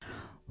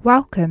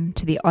Welcome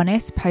to the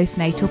Honest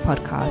Postnatal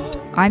Podcast.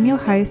 I'm your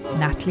host,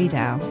 Natalie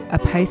Dow, a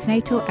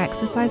postnatal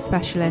exercise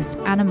specialist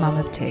and a mum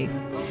of two.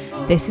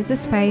 This is a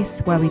space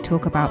where we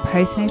talk about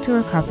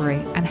postnatal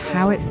recovery and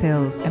how it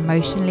feels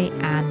emotionally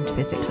and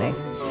physically.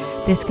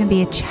 This can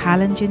be a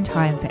challenging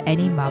time for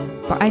any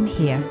mum, but I'm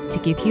here to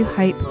give you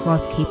hope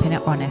whilst keeping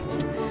it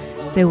honest.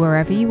 So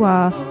wherever you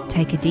are,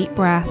 take a deep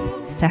breath,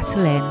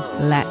 settle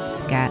in, let's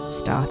get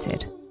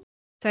started.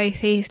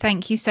 Sophie,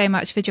 thank you so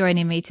much for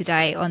joining me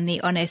today on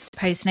the Honest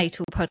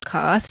Postnatal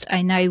Podcast.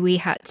 I know we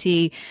had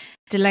to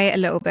delay it a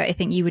little bit. I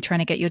think you were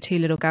trying to get your two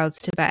little girls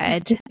to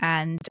bed,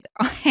 and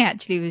I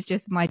actually was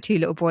just, my two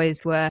little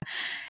boys were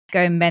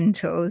going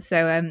mental.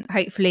 So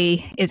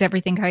hopefully, is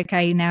everything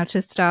okay now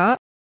to start?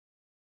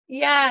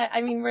 Yeah,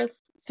 I mean, we're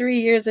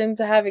 3 years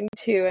into having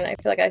two, and I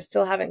feel like I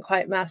still haven't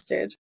quite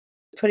mastered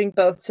putting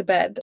both to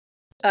bed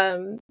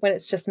when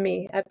it's just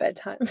me at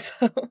bedtime.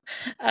 So,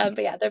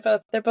 but yeah,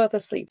 they're both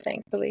asleep,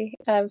 thankfully.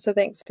 So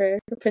thanks for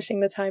pushing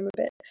the time a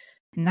bit.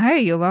 No,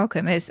 you're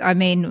welcome.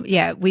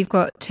 We've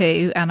got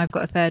two, and I've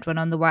got a third one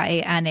on the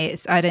way, and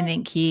I don't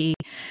think you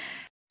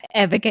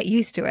ever get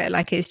used to it.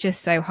 Like, it's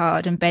just so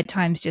hard, and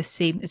bedtimes just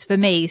seems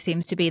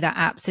to be that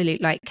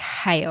absolute like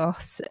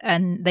chaos,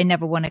 and they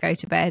never want to go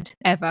to bed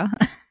ever.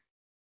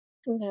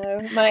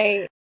 No,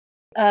 my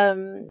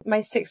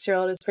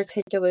 6-year-old is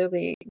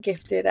particularly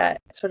gifted at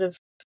sort of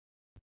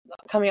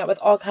coming up with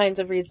all kinds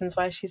of reasons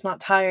why she's not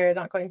tired,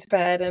 not going to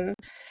bed, and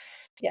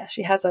yeah,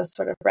 she has us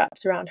sort of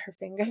wrapped around her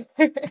finger.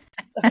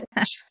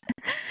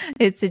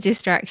 It's the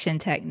distraction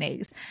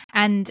techniques.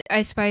 And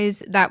I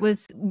suppose that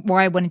was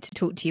why I wanted to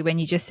talk to you when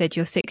you just said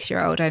your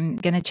 6-year-old. I'm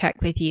going to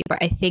check with you, but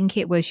I think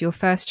it was your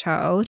first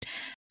child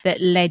that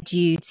led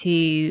you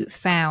to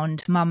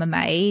found Mama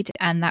Made,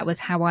 and that was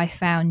how I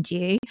found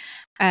you,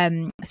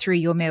 through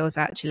your meals,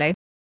 actually.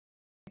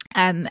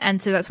 And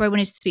so that's why I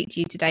wanted to speak to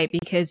you today,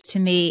 because to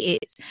me,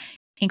 it's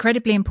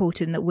incredibly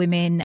important that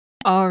women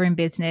are in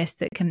business,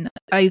 that can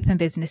open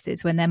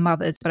businesses when they're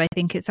mothers. But I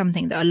think it's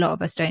something that a lot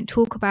of us don't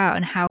talk about,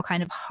 and how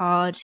kind of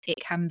hard it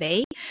can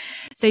be.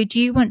 So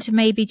do you want to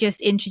maybe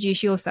just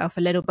introduce yourself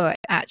a little bit?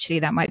 Actually,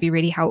 that might be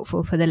really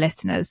helpful for the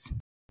listeners.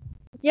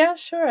 Yeah,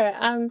 sure.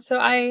 So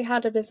I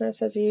had a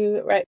business, as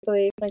you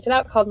rightfully pointed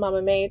out, called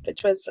Mama Made,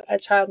 which was a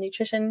child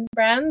nutrition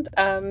brand.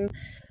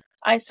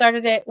 I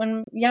started it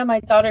when,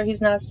 my daughter,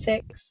 who's now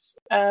 6,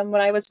 when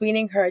I was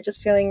weaning her,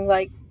 just feeling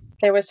like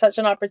there was such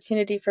an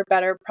opportunity for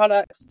better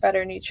products,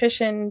 better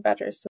nutrition,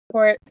 better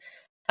support.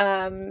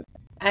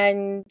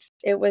 And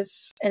it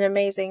was an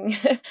amazing,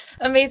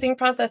 amazing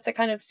process to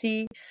kind of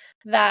see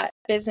that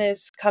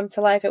business come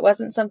to life. It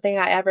wasn't something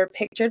I ever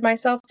pictured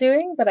myself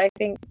doing, but I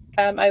think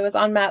I was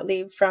on mat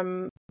leave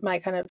from my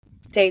kind of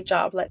day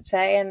job, let's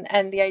say,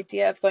 and the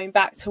idea of going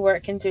back to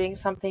work and doing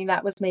something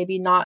that was maybe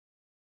not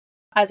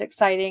as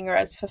exciting or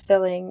as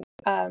fulfilling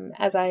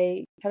as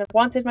I kind of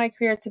wanted my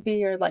career to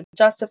be, or like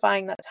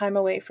justifying that time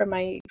away from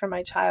my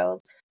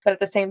child, but at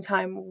the same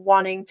time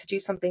wanting to do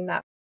something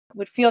that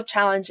would feel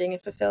challenging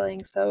and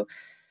fulfilling. So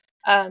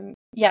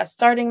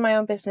starting my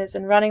own business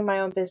and running my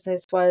own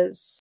business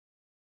was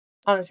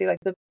honestly like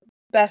the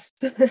best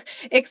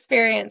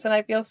experience, and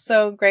I feel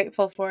so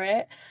grateful for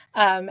it.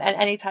 And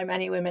anytime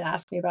any women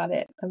ask me about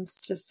it, I'm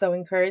just so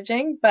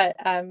encouraging. But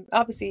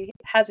obviously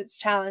it has its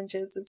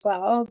challenges as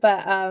well.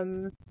 But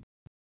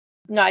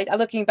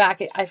looking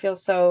back, I feel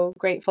so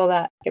grateful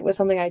that it was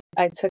something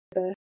I took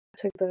the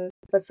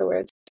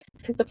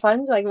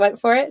plunge, like went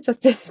for it,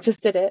 just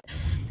did it.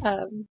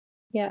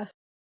 Yeah.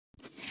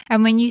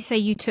 And when you say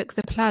you took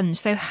the plunge,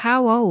 so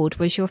how old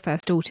was your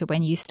first daughter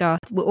when you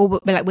started,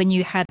 or like when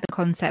you had the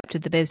concept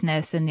of the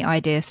business and the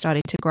idea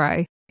started to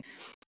grow?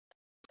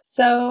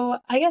 So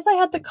I guess I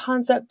had the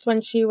concept when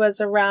she was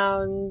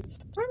around,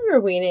 when we were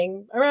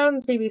weaning,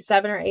 around maybe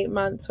 7 or 8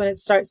 months, when it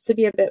starts to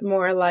be a bit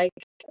more like,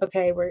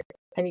 okay,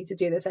 I need to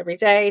do this every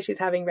day. She's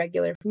having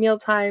regular meal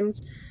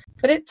times.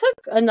 But it took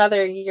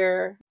another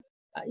year,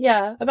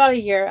 about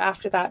a year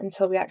after that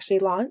until we actually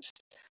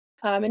launched.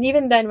 And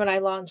even then, when I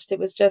launched, it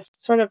was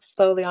just sort of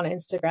slowly on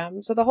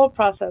Instagram. So the whole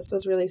process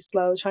was really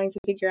slow, trying to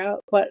figure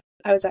out what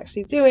I was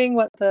actually doing,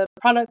 what the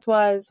product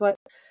was, what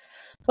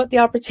the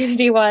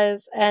opportunity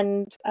was.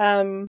 And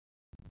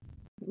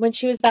when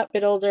she was that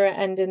bit older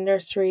and in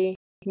nursery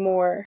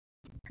more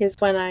is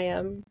when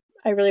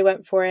I really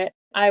went for it.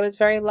 I was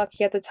very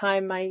lucky at the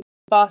time. My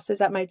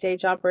bosses at my day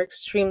job were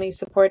extremely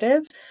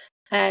supportive,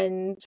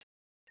 and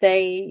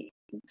they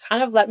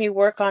kind of let me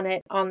work on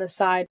it on the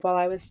side while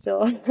I was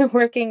still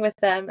working with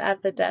them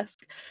at the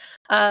desk.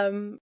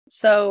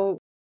 So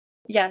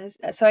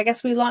I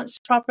guess we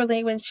launched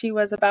properly when she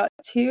was about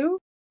 2.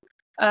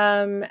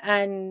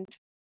 And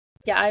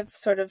yeah,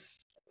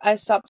 I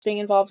stopped being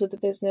involved with the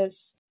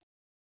business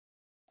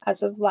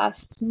as of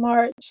last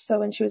March. So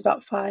when she was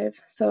about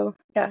 5. So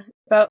yeah,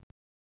 about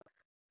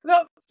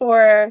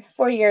 4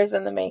 years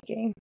in the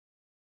making.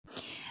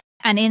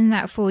 And in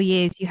that 4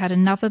 years, you had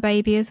another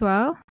baby as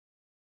well?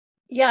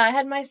 Yeah, I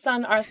had my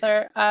son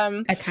Arthur.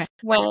 Okay.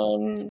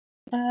 When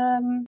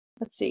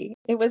let's see,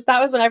 that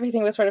was when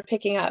everything was sort of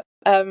picking up.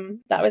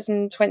 That was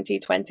in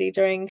 2020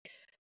 during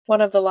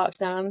one of the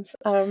lockdowns.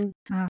 Oh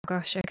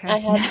gosh, okay. I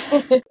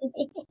had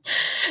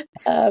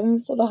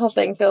so the whole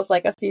thing feels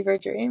like a fever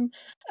dream.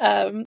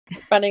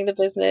 Running the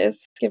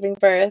business, giving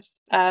birth.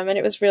 And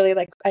it was really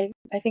like I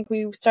think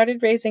we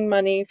started raising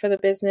money for the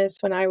business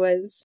when I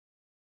was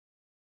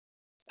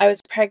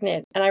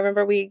pregnant, and I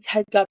remember we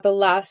had got the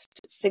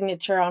last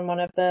signature on one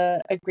of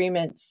the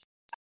agreements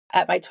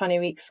at my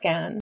 20-week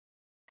scan.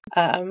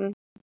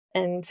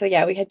 And so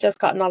yeah, we had just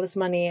gotten all this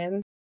money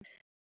in,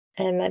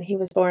 and then he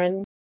was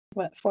born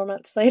 4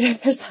 months later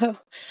or so.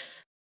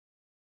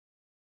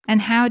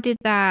 And how did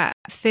that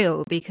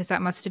feel? Because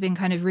that must have been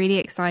kind of really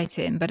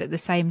exciting, but at the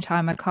same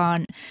time, I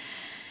can't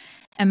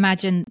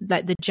imagine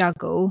like the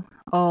juggle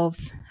of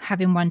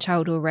having one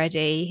child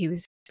already, who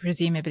was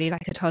presumably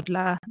like a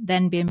toddler,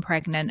 then being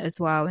pregnant as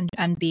well,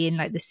 and being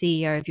like the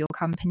CEO of your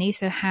company.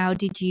 So how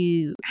did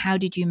you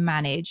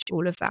manage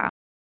all of that?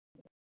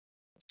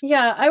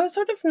 Yeah, I was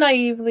sort of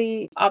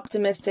naively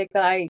optimistic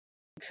that I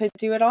could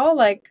do it all.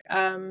 Like,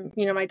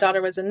 my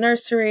daughter was in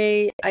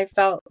nursery. I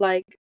felt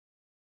like,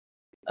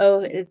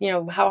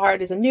 how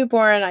hard is a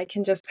newborn? I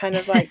can just kind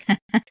of like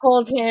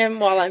hold him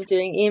while I'm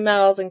doing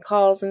emails and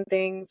calls and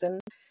things.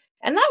 And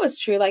that was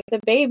true. Like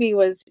the baby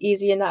was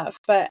easy enough,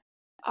 but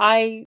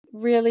I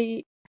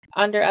really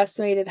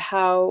underestimated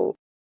how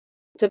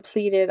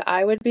depleted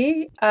I would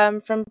be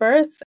from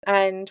birth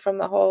and from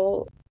the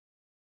whole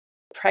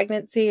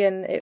pregnancy.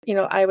 And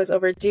I was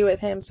overdue with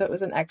him, so it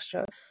was an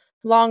extra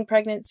long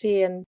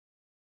pregnancy, and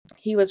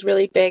he was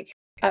really big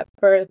at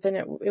birth, and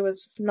it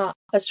was not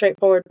a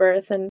straightforward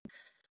birth, and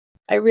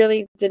I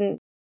really didn't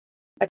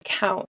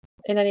account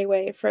in any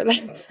way for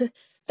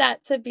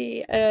that to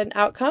be an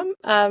outcome.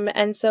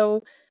 And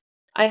so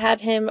I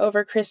had him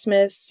over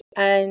Christmas,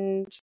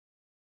 and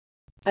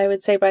I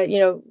would say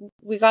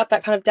we got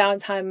that kind of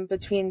downtime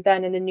between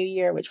then and the new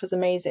year, which was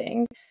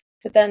amazing.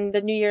 But then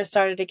the new year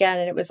started again,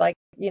 and it was like,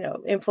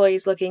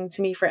 employees looking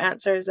to me for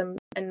answers, and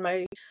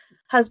my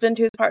husband,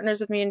 who's partners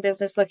with me in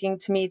business, looking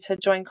to me to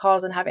join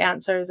calls and have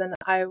answers. And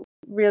I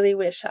really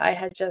wish I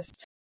had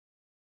just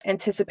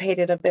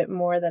anticipated a bit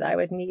more that I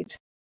would need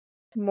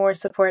more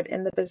support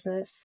in the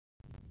business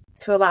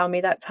to allow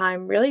me that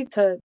time really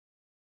to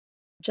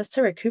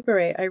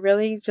recuperate.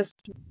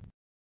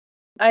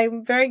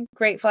 I'm very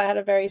grateful. I had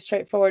a very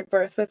straightforward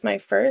birth with my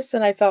first,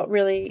 and I felt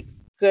really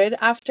good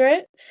after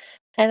it.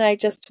 And I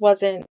just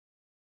would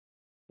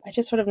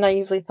have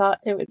naively thought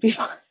it would be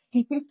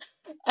fine.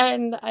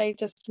 And I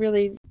just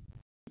really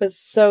was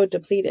so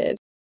depleted.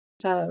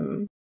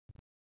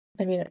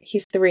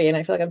 He's 3 and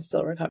I feel like I'm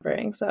still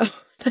recovering, so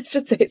that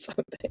should say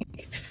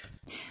something.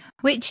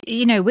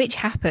 Which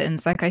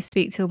happens, like I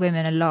speak to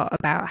women a lot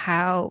about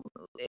how,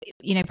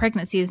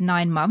 pregnancy is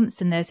 9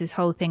 months, and there's this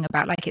whole thing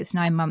about like it's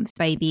 9 months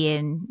baby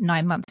in,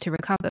 9 months to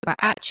recover. But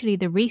actually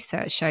the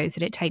research shows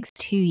that it takes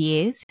 2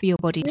 years for your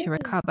body to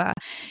recover.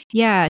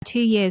 Yeah, 2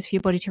 years for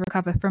your body to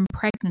recover from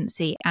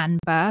pregnancy and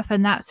birth.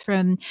 And that's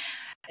from,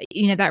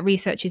 that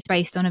research is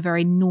based on a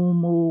very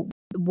normal,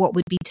 what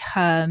would be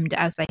termed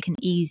as like an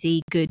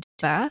easy, good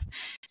birth.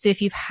 So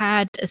if you've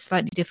had a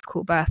slightly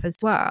difficult birth as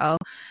well,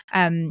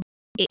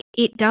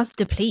 it does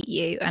deplete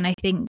you. And I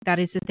think that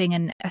is the thing,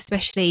 and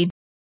especially,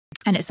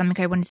 and it's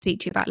something I want to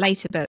speak to you about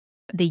later, but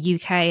the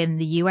UK and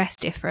the US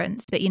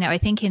difference. But, I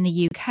think in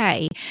the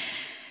UK,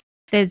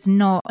 there's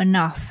not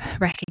enough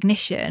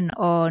recognition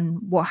on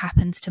what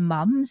happens to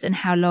mums and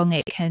how long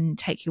it can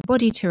take your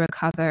body to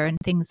recover, and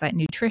things like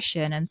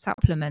nutrition and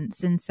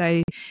supplements. And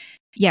so,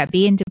 yeah,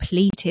 being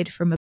depleted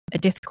from a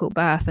difficult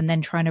birth and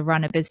then trying to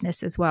run a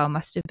business as well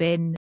must have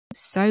been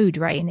so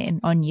draining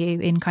on you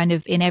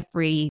in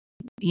every,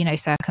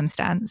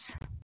 circumstance.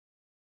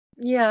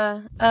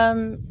 Yeah.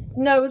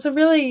 No, it was a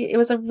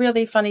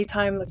really funny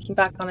time looking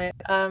back on it.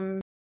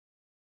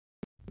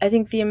 I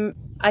think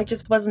I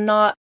just was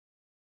not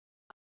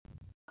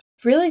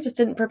really just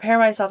didn't prepare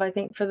myself, I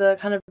think, for the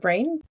kind of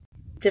brain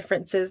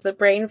differences, the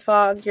brain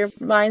fog. Your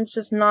mind's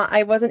just not,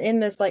 I wasn't in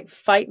this like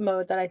fight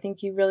mode that I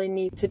think you really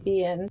need to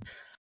be in.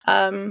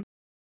 And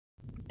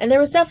there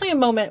was definitely a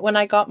moment when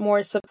I got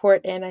more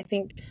support in. I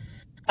think,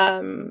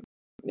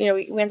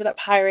 we ended up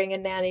hiring a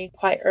nanny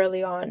quite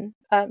early on,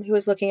 who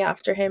was looking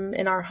after him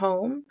in our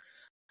home.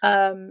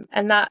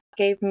 And that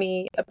gave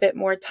me a bit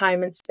more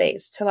time and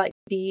space to like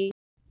be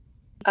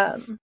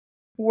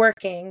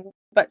working,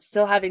 but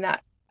still having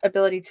that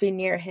ability to be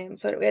near him.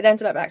 So it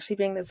ended up actually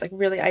being this like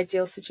really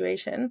ideal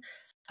situation.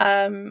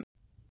 But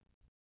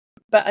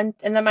and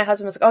then my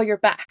husband was like, "Oh, you're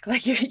back!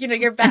 Like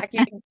you're back.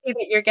 You can see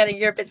that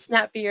you're a bit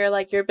snappier,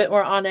 like you're a bit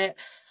more on it."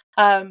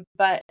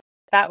 But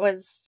that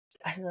was,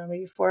 I don't know,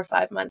 maybe 4 or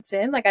 5 months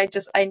in. Like I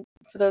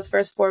for those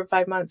first 4 or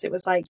 5 months, it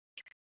was like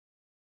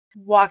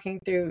walking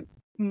through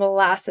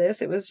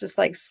molasses. It was just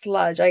like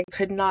sludge. I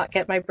could not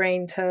get my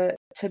brain to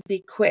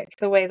be quick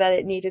the way that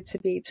it needed to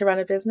be to run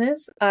a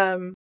business.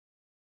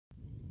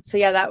 So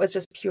yeah, that was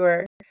just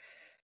pure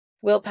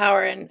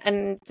willpower.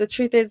 And the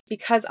truth is,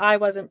 because I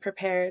wasn't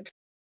prepared,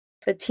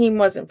 the team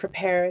wasn't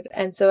prepared.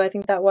 And so I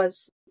think that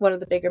was one of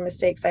the bigger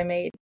mistakes I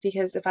made,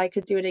 because if I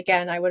could do it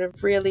again, I would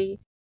have really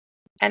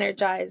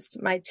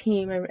energized my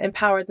team and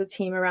empowered the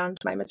team around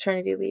my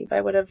maternity leave.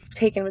 I would have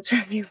taken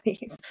maternity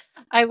leave.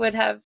 I would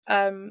have,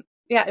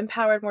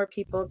 empowered more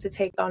people to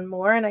take on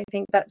more. And I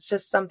think that's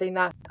just something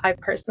that I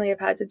personally have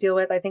had to deal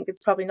with. I think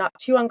it's probably not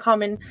too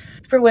uncommon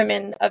for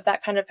women of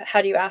that kind of,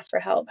 how do you ask for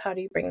help? How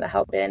do you bring the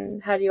help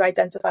in? How do you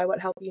identify what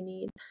help you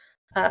need?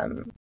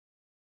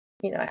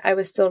 I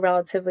was still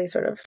relatively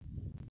sort of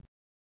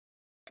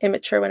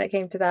immature when it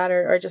came to that,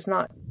 or just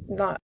not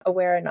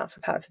aware enough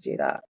of how to do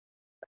that.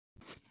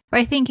 But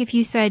I think if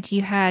you said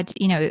you had,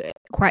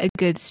 quite a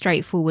good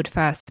straightforward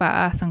first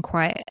birth and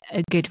quite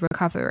a good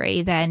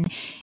recovery, then,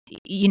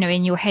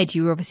 in your head,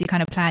 you were obviously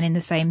kind of planning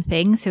the same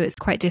thing. So it's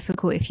quite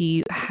difficult if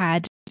you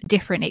had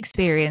different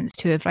experience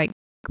to have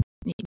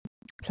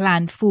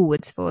planned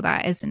forwards for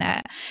that, isn't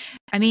it?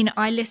 I mean,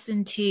 I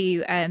listened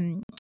to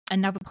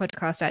another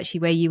podcast actually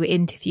where you were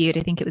interviewed.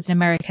 I think it was an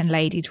American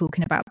lady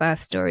talking about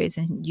birth stories,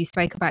 and you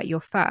spoke about your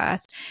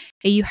first.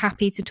 Are you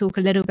happy to talk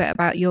a little bit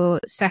about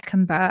your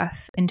second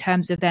birth in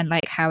terms of then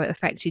how it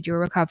affected your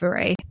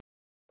recovery?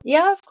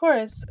 Yeah, of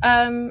course.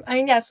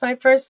 Yes, my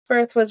first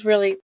birth was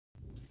really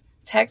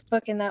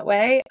textbook in that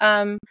way.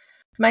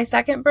 My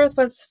second birth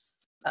was,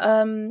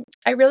 I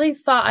really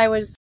thought I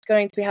was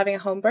going to be having a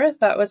home birth.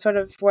 That was sort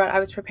of what I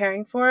was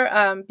preparing for,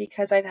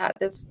 because I'd had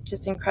this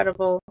just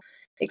incredible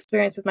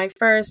experience with my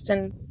first,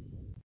 and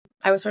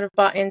I was sort of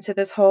bought into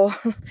this whole,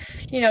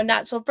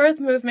 natural birth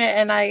movement.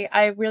 And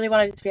I really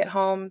wanted it to be at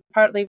home,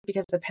 partly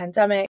because of the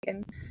pandemic.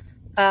 And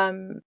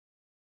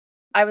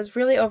I was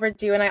really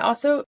overdue. And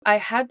I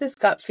had this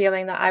gut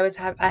feeling that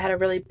I had a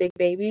really big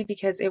baby,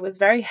 because it was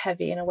very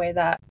heavy in a way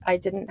that I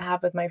didn't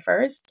have with my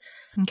first.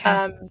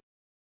 Okay.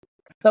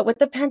 But with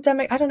the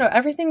pandemic, I don't know, I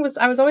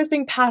was always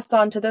being passed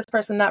on to this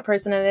person, that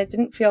person. And it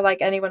didn't feel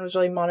like anyone was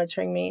really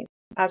monitoring me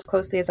as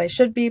closely as I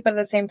should be. But at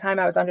the same time,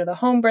 I was under the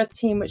home birth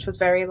team, which was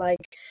very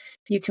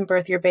you can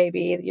birth your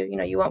baby.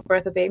 You won't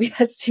birth a baby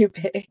that's too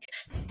big.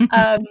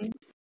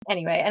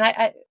 Anyway, and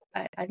I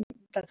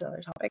that's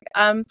another topic.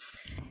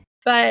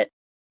 But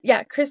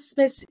yeah,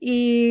 Christmas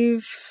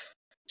Eve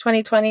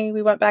 2020,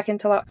 we went back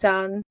into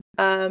lockdown.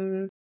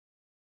 The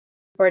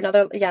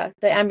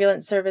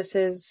ambulance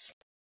services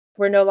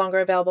were no longer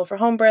available for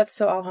home births,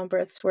 so all home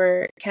births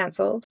were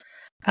canceled.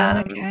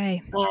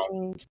 Okay.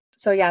 And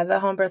so, the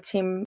home birth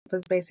team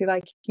was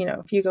basically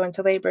if you go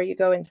into labor, you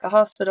go into the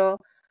hospital.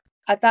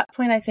 At that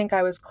point, I think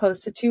I was close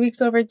to 2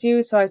 weeks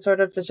overdue. So I sort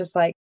of was just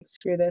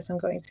screw this, I'm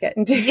going to get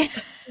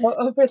induced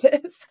over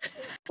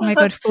this. Oh my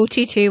God,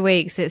 42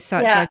 weeks. It's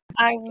such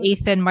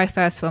Ethan, my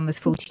first one was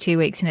 42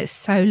 weeks, and it's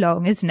so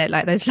long, isn't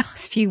it? Those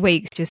last few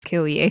weeks just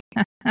kill you.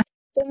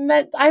 It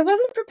meant I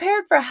wasn't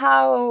prepared for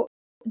how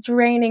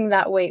draining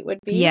that wait would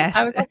be. Yes.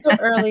 I was also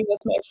early with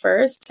my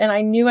first, and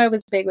I knew I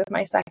was big with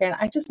my second.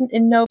 I just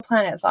in no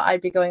planet thought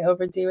I'd be going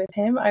overdue with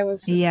him. I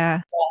was just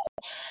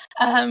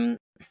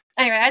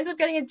anyway, I ended up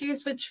getting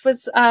induced, which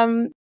was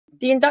the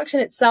induction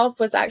itself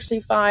was actually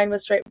fine,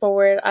 was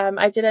straightforward.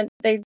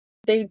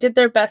 They did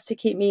their best to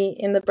keep me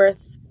in the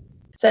birth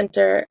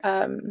center.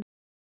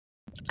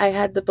 I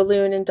had the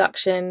balloon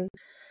induction,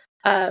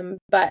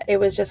 but it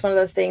was just one of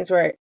those things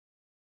where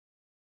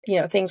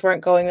things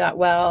weren't going that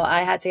well.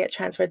 I had to get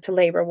transferred to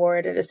labor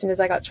ward. And as soon as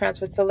I got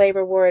transferred to the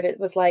labor ward, it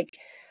was I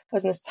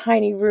was in this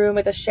tiny room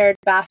with a shared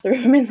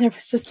bathroom, and there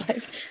was just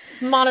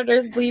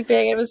monitors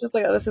bleeping. It was just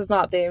oh, this is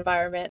not the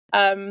environment.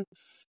 But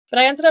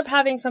I ended up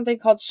having something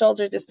called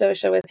shoulder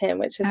dystocia with him,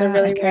 which is a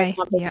really rare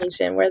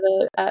complication where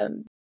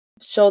the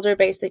shoulder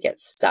basically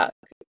gets stuck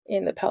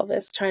in the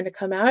pelvis trying to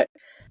come out.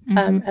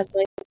 As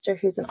my sister,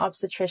 who's an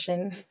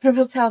obstetrician,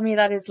 will tell me,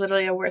 that is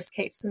literally a worst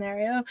case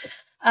scenario.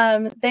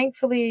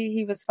 Thankfully,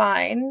 he was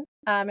fine.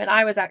 And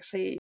I was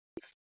actually,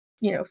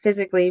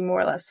 physically more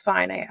or less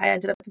fine. I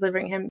ended up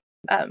delivering him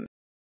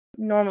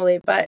normally.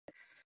 But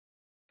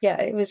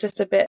yeah, it was just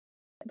the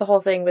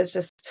whole thing was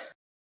just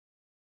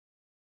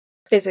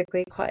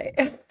physically quite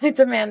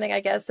demanding, I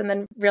guess. And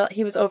then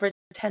he was over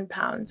 10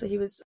 pounds. So he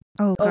was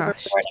over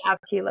 4.5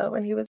 kilos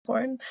when he was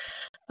born.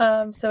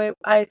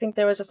 I think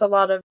there was just a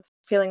lot of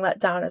feeling let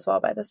down as well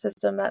by the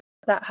system that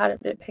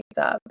hadn't been picked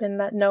up, and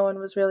that no one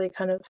was really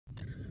kind of,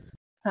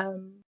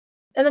 and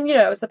then,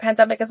 it was the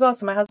pandemic as well.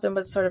 So my husband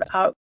was sort of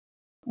out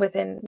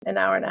within an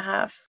hour and a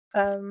half.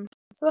 So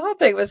the whole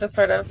thing was just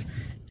sort of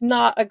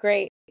not a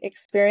great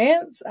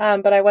experience.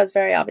 But I was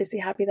very obviously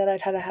happy that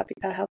I'd had a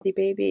healthy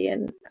baby,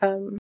 and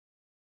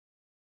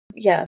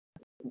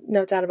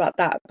no doubt about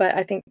that. But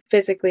I think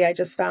physically I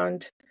just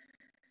found,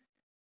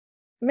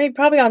 maybe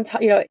probably on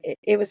top,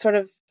 it was sort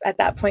of at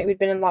that point we'd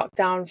been in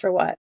lockdown for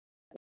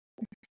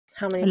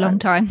how many months? Long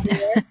time.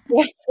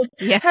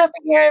 Yeah. Half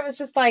a year. It was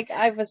just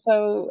I was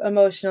so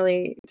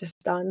emotionally just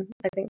done,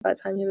 I think, by the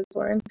time he was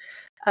born.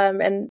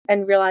 And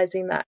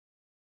realizing that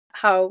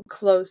how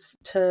close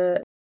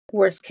to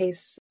worst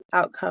case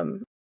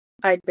outcome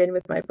I'd been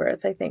with my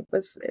birth, I think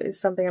is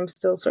something I'm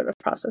still sort of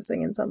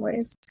processing in some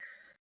ways.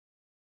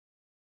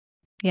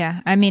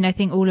 Yeah, I mean, I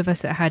think all of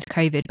us that had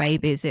COVID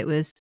babies, it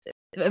was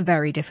a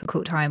very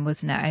difficult time,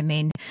 wasn't it? I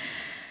mean,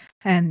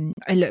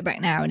 I look back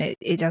now and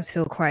it does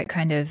feel quite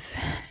kind of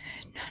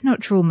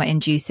not trauma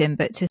inducing,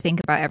 but to think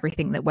about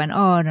everything that went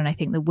on. And I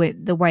think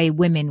the way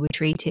women were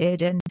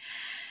treated and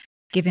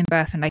giving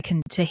birth,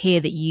 and to hear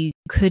that you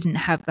couldn't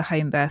have the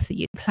home birth that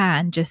you'd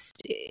planned,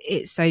 just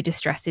it's so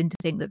distressing to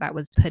think that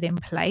was put in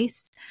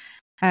place.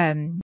 I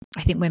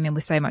think women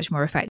were so much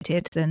more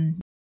affected than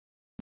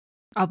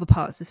other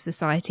parts of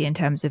society in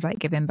terms of like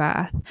giving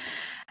birth.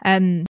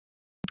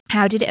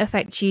 How did it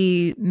affect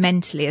you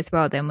mentally as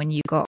well then when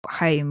you got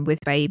home with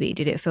baby?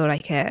 Did it feel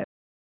like it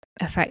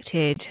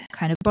affected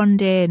kind of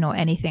bonding or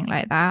anything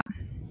like that?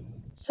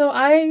 So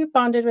I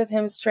bonded with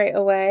him straight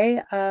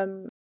away,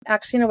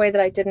 actually in a way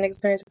that I didn't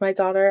experience with my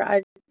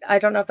daughter. I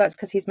don't know if that's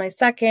because he's my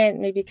second,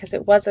 maybe because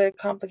it was a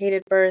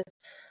complicated birth.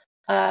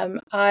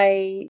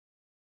 I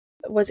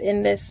was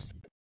in this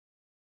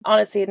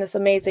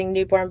amazing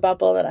newborn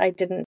bubble that I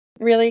didn't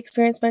really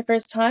experience my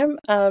first time.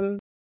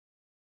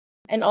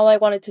 And all I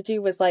wanted to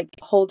do was like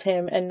hold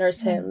him and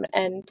nurse him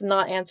and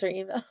not answer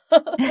emails.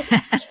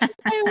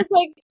 I was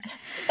like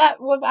that.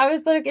 I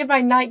was like in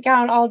my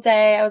nightgown all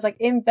day. I was like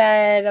in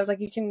bed. I was like,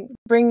 you can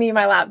bring me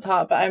my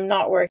laptop, but I'm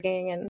not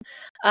working.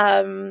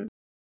 And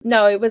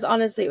no, it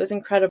was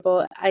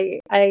incredible.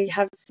 I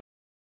have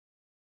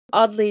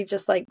oddly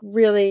just like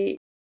really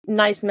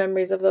nice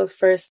memories of those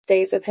first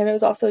days with him. It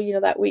was also,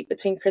 that week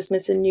between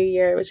Christmas and New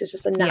Year, which is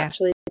just a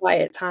naturally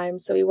quiet time.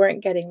 So we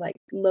weren't getting like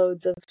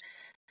loads of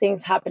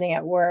things happening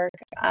at work.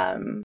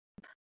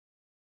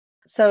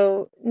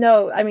 So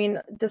no, I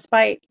mean,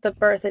 despite the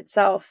birth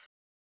itself,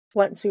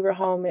 once we were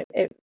home,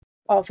 it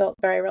all felt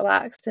very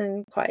relaxed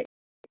and quite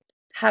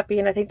happy.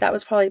 And I think that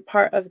was probably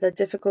part of the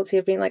difficulty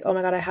of being like, oh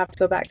my God, I have to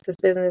go back to this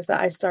business that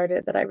I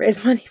started, that I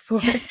raised money for,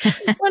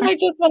 when I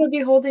just want to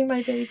be holding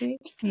my baby.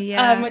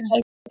 Which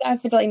I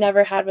definitely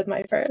never had with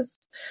my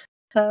first.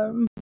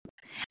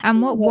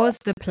 And what was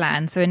the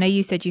plan? So I know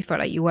you said you felt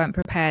like you weren't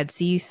prepared.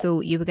 So you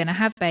thought you were going to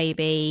have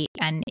baby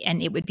and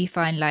it would be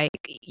fine. Like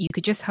you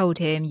could just hold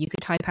him, you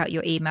could type out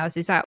your emails.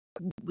 Is that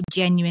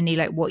genuinely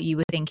like what you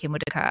were thinking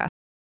would occur?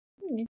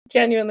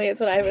 Genuinely,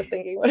 it's what I was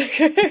thinking would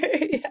occur.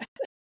 Yeah.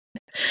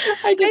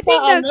 I think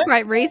that's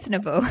quite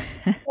reasonable.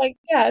 Like,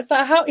 yeah, it's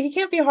not how he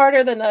can't be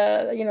harder than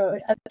a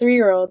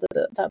 3-year-old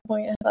at that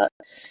point. I thought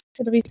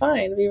it'll be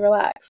fine, it'll be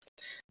relaxed.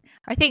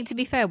 I think, to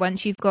be fair,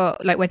 once you've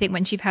got, like, I think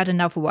once you've had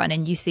another one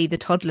and you see the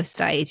toddler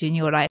stage and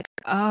you're like,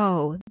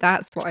 oh,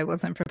 that's what I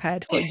wasn't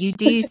prepared for. You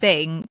do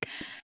think,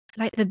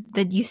 like,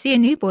 you see a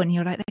newborn and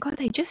you're like, God,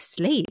 they just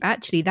sleep.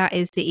 Actually, that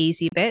is the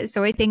easy bit.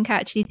 So I think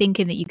actually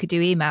thinking that you could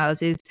do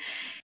emails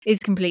is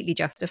completely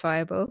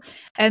justifiable.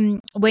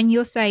 When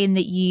you're saying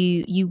that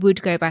you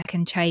would go back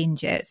and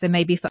change it, so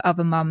maybe for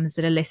other mums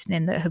that are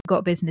listening that have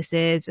got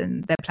businesses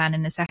and they're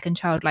planning a second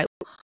child, like,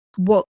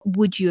 what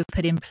would you have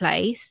put in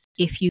place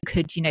if you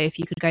could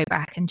go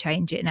back and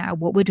change it now?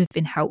 What would have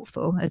been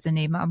helpful as a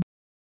new mum?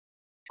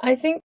 I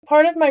think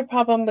part of my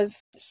problem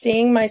was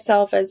seeing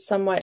myself as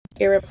somewhat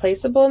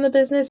irreplaceable in the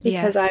business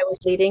because I was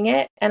leading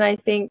it. And I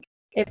think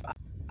if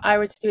I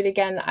were to do it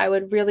again, I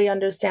would really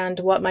understand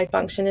what my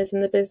function is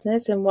in the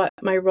business and what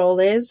my role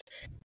is,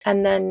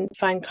 and then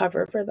find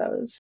cover for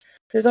those.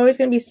 There's always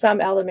going to be some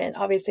element,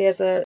 obviously,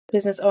 as a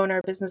business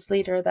owner, business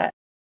leader, that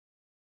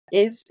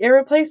is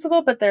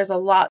irreplaceable, but there's a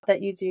lot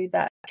that you do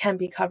that can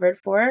be covered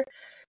for.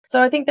 So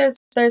I think there's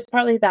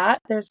partly that.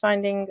 There's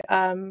finding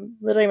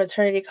literally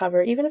maternity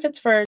cover, even if it's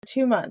for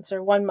 2 months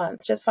or 1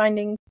 month, just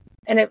finding,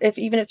 and if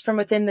even if it's from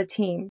within the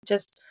team,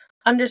 just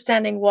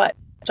understanding what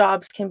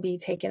jobs can be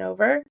taken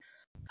over.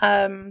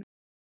 So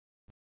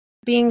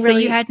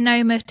you had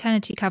no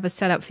maternity cover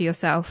set up for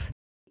yourself?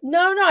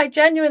 No, I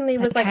genuinely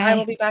was like, I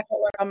will be back at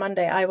work on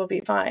Monday. I will be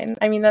fine.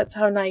 I mean, that's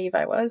how naive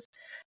I was.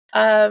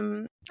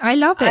 I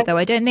love it though.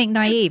 I don't think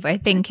naive. I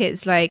think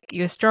it's like,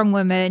 you're a strong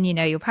woman,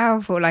 you're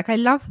powerful. Like, I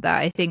love that.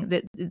 I think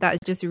that's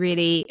just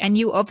really, and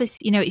you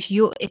obviously, it's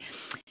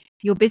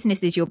your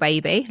business is your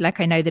baby. Like,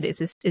 I know that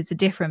it's a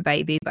different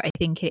baby, but I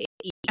think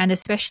and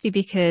especially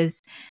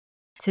because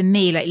to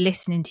me, like,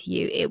 listening to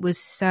you, it was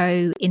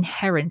so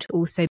inherent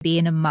also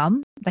being a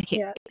mum. Like,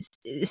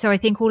 so I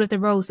think all of the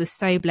roles were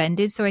so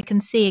blended. So I can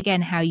see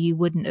again how you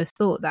wouldn't have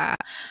thought that.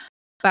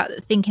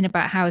 But thinking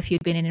about how if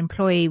you'd been an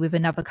employee with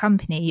another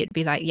company, you'd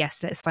be like,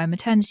 yes, let's find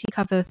maternity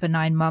cover for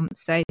 9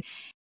 months. So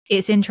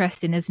it's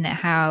interesting, isn't it,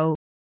 how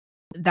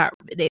that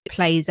it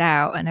plays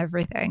out and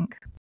everything.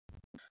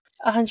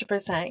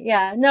 100%.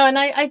 Yeah. No, and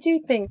I do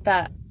think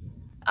that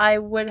I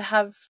would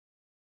have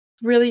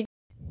really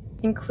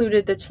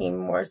included the team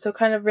more. So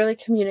kind of really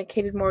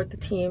communicated more with the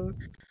team,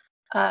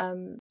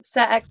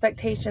 set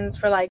expectations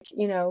for, like,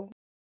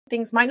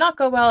 things might not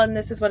go well and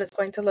this is what it's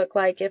going to look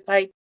like if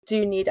I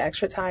do need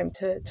extra time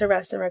to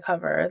rest and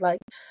recover.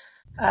 Like,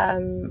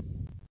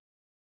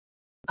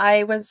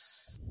 I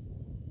was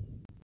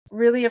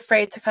really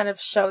afraid to kind of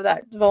show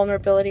that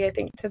vulnerability, I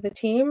think, to the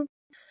team.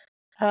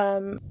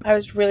 I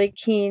was really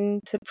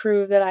keen to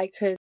prove that I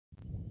could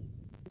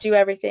do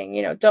everything,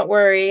 don't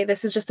worry,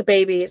 this is just a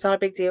baby, it's not a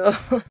big deal.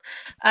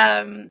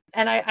 And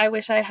I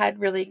wish I had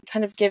really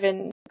kind of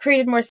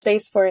created more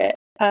space for it.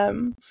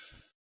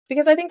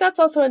 because I think that's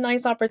also a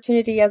nice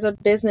opportunity as a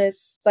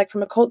business, like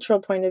from a cultural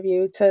point of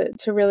view, to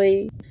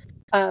really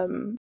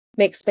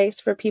make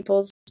space for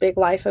people's big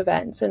life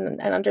events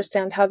and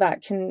understand how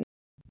that can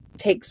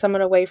take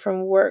someone away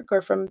from work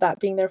or from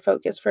that being their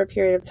focus for a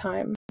period of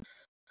time.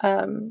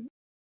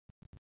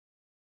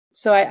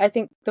 So I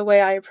think the way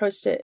I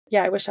approached it,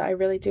 I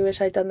really do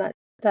wish I'd done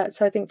that.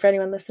 So I think for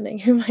anyone listening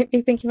who might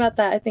be thinking about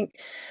that, I think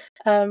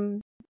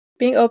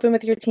being open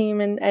with your team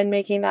and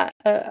making that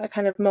a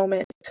kind of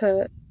moment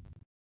to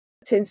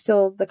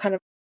instill the kind of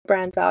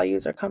brand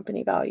values or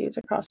company values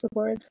across the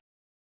board.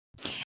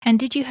 And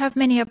did you have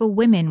many other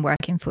women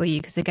working for you?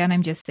 Because again,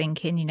 I'm just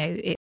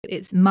thinking,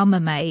 it's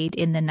Mama Made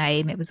in the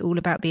name. It was all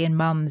about being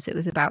mums. It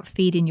was about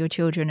feeding your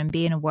children and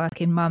being a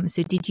working mum.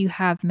 So did you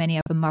have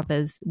many other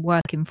mothers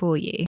working for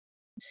you?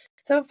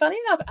 So funny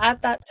enough,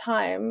 at that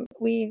time,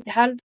 we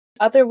had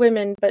other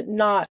women, but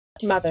not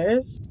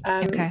mothers,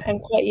 and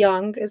quite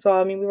young as well.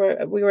 I mean,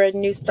 we were a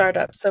new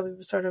startup, so we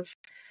were sort of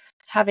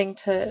having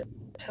to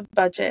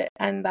budget,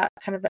 and that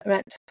kind of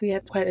meant we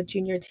had quite a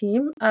junior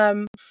team.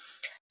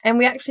 And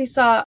we actually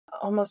saw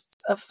almost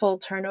a full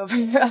turnover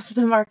of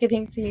the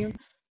marketing team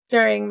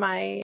during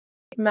my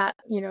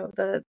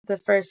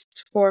the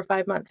first 4 or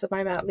 5 months of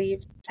my mat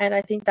leave. And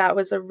I think that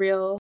was a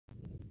real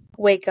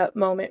wake up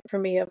moment for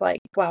me of like,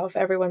 wow, if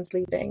everyone's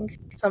leaving,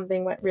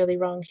 something went really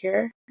wrong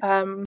here.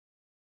 And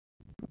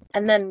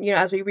then,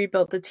 as we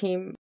rebuilt the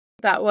team,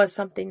 that was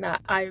something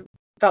that I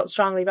felt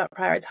strongly about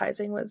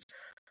prioritizing, was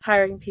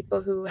hiring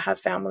people who have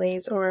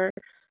families or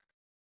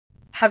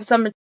have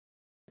some,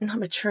 not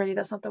maturity,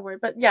 that's not the word,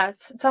 but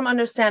some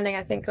understanding,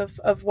 I think,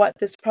 of what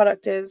this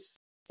product is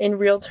in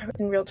real terms.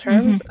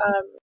 Mm-hmm.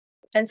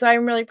 And so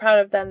I'm really proud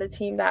of the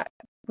team that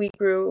we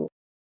grew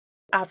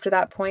after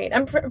that point.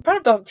 I'm proud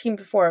of the whole team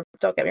before,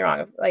 don't get me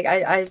wrong. Like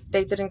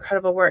they did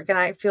incredible work, and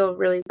I feel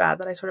really bad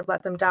that I sort of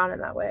let them down in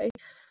that way.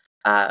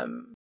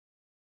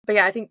 But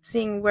I think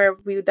seeing where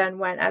we then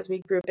went as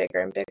we grew bigger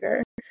and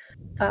bigger,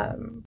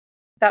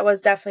 that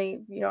was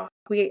definitely,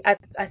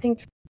 I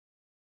think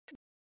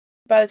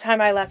by the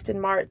time I left in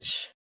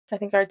March, I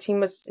think our team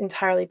was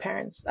entirely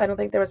parents. I don't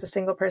think there was a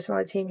single person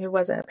on the team who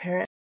wasn't a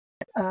parent.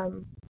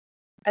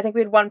 I think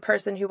we had one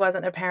person who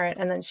wasn't a parent,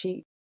 and then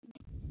she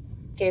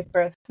gave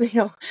birth,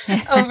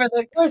 over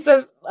the course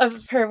of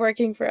her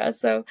working for us.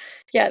 So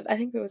I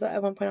think it was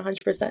at one point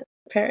 100%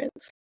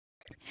 parents.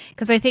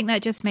 Because I think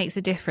that just makes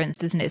a difference,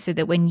 doesn't it? So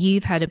that when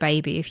you've had a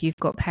baby, if you've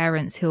got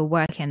parents who are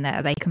working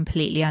there, they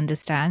completely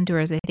understand.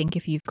 Whereas I think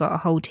if you've got a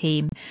whole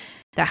team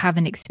that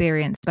haven't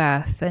experienced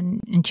birth and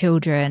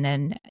children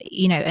and,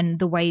 and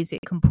the ways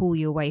it can pull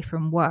you away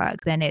from work,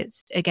 then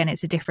it's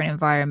a different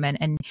environment.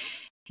 And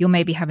you're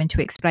maybe having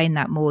to explain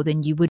that more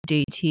than you would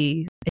do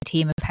to a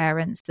team of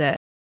parents that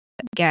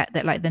get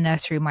that, like, the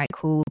nursery might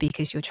call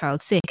because your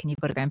child's sick and you've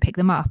got to go and pick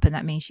them up, and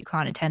that means you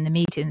can't attend the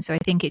meeting. So I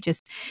think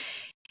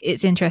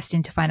it's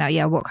interesting to find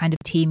out what kind of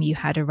team you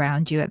had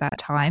around you at that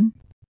time.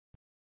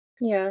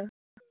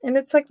 And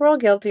it's like we're all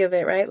guilty of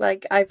it, right?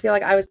 Like I feel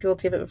like I was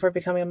guilty of it before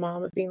becoming a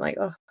mom, of being like,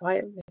 oh,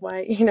 why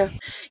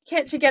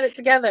can't you get it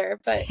together?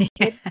 But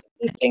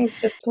these things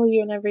just pull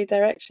you in every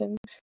direction.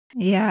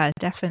 Yeah,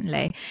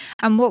 definitely.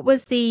 And what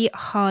was the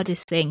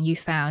hardest thing you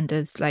found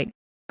as, like,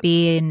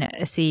 being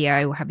a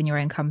CEO or having your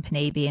own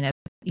company, being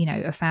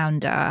a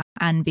founder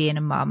and being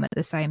a mum at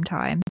the same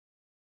time?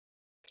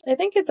 I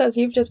think it's, as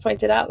you've just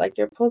pointed out, like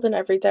you're pulled in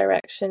every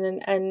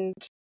direction, and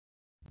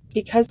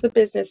because the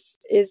business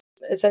is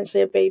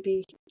essentially a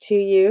baby to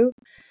you,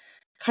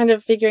 kind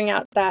of figuring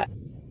out that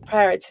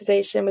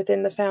prioritization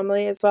within the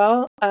family as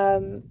well.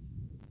 I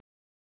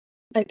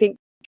think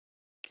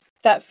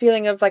that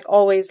feeling of like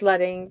always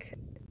letting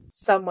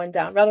someone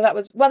down, whether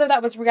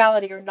that was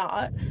reality or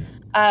not,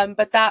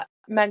 but that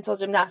mental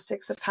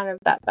gymnastics of kind of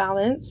that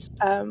balance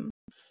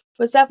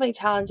was definitely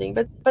challenging.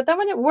 But then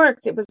when it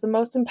worked, it was the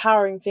most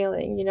empowering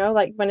feeling,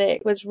 like when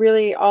it was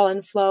really all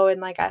in flow,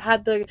 and like I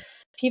had the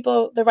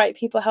right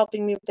people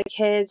helping me with the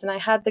kids, and I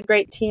had the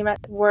great team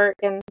at work,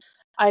 and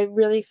I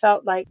really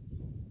felt like,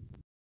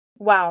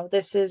 wow,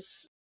 this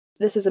is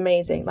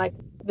amazing. Like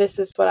this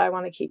is what I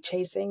want to keep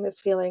chasing, this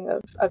feeling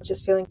of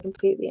just feeling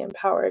completely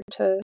empowered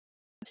to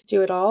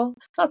do it all.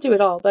 Not do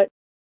it all, but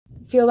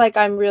feel like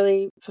I'm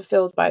really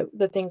fulfilled by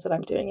the things that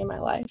I'm doing in my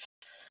life.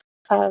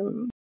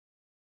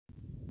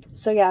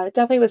 So it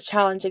definitely was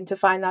challenging to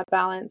find that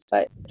balance,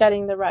 but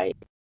getting the right,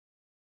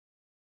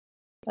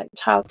 like,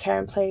 childcare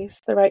in place,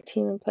 the right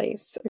team in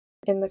place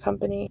in the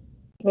company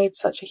made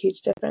such a huge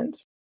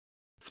difference.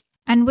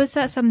 And was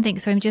that something,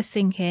 so I'm just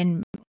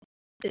thinking,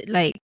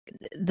 like,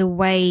 the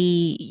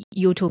way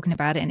you're talking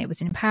about it, and it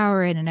was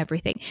empowering and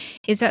everything,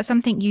 is that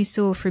something you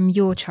saw from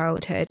your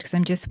childhood? Because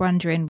I'm just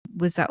wondering,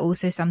 was that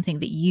also something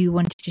that you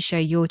wanted to show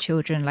your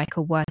children, like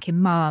a working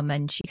mum,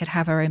 and she could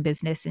have her own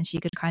business and she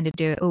could kind of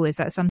do it all? Is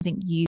that something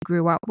you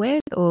grew up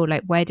with, or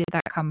like where did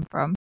that come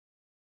from?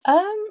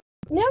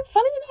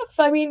 Funny enough,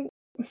 I mean,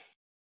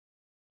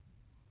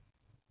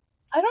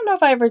 I don't know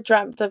if I ever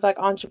dreamt of like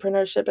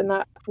entrepreneurship in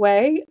that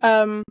way.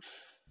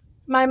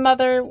 my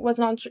mother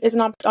is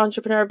an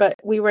entrepreneur, but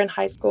we were in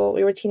high school.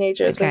 We were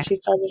teenagers when she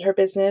started her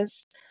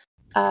business.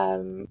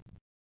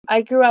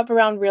 I grew up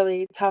around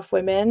really tough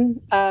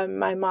women.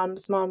 My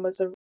mom's mom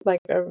was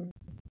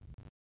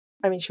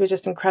she was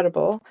just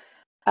incredible.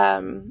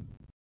 And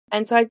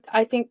so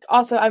I think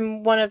also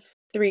I'm one of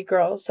 3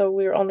 girls, so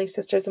we were only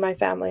sisters in my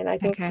family. And I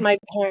think my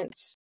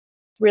parents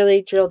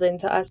really drilled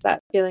into us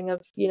that feeling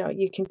of,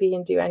 you can be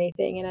and do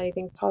anything and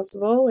anything's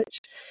possible, which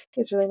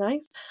is really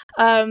nice.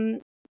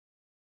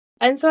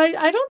 And so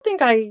I don't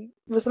think I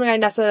was something I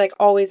necessarily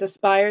always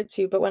aspired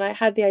to, but when I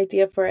had the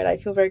idea for it, I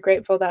feel very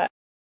grateful that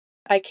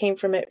I came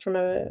from it from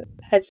a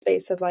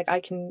headspace of I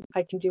can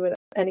do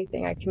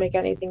anything. I can make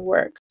anything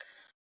work.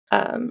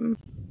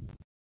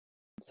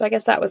 So I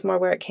guess that was more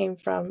where it came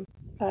from.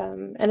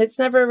 And it's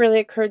never really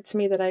occurred to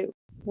me that I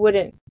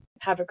wouldn't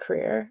have a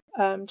career,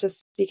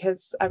 just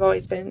because I've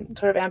always been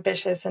sort of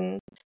ambitious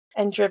and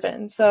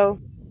driven. So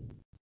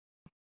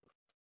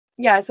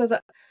yeah, I suppose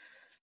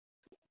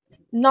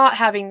not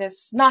having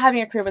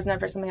a career was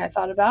never something I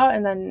thought about.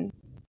 And then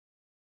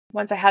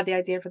once I had the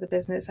idea for the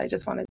business, I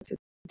just wanted to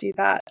do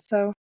that.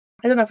 So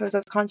I don't know if it was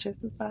as conscious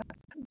as that,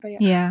 but yeah.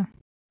 Yeah.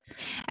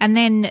 And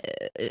then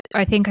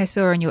I think I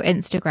saw on your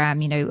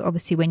Instagram,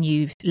 obviously when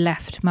you've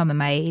left Mama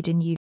Made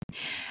and you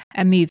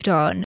moved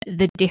on,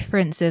 the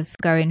difference of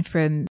going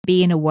from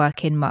being a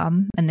working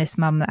mum and this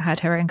mum that had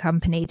her own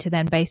company to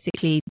then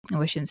basically,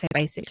 or I shouldn't say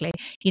basically,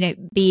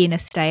 being a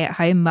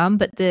stay-at-home mum,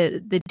 but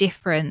the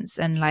difference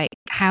and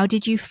how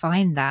did you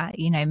find that,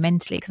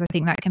 mentally? Because I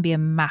think that can be a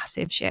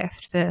massive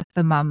shift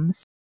for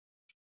mums.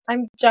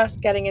 I'm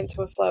just getting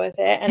into a flow with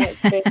it, and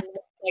it's been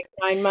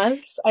 9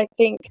 months. I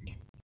think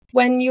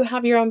when you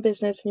have your own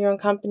business and your own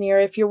company, or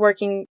if you're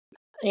working,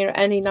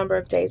 any number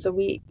of days a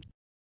week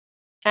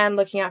and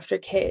looking after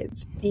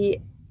kids, the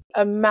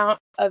amount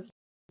of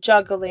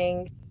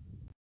juggling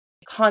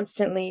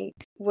constantly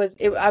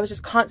I was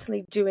just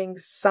constantly doing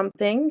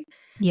something.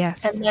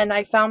 Yes. And then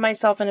I found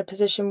myself in a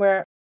position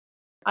where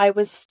I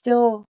was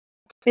still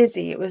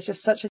busy. It was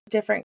just such a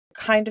different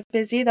kind of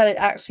busy that it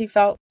actually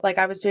felt like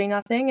I was doing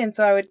nothing. And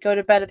so I would go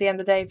to bed at the end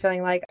of the day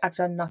feeling like I've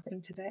done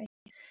nothing today.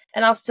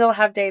 And I'll still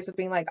have days of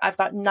being I've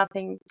got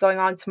nothing going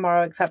on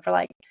tomorrow except for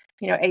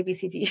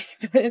ABCD.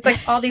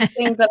 It's all these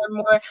things that are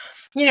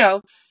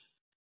more,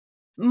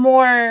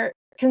 more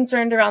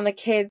concerned around the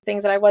kids,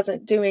 things that I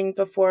wasn't doing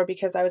before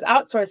because I was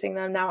outsourcing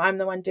them. Now I'm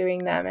the one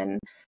doing them.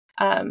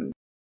 And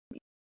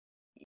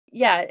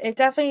yeah, it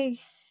definitely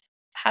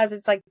has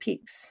its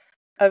peaks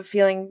of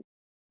feeling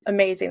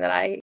amazing that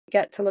I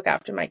get to look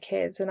after my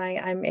kids and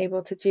I'm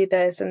able to do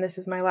this and this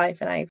is my life.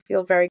 And I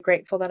feel very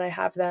grateful that I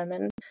have them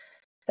and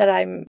that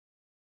I'm,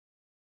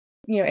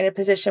 in a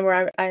position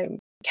where I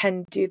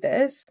can do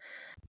this.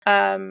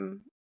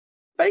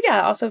 But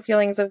yeah, also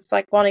feelings of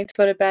wanting to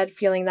go to bed,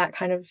 feeling that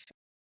kind of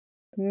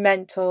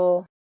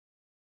mental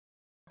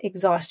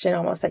exhaustion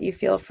almost that you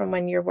feel from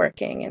when you're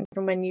working and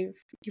from when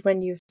you've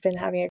been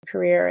having a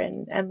career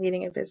and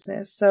leading a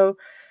business. So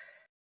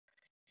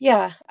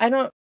yeah,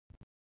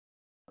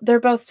 they're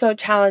both so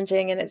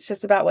challenging and it's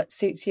just about what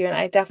suits you. And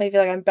I definitely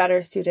feel I'm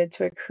better suited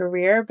to a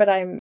career, but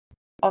I'm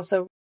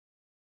also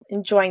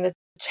enjoying the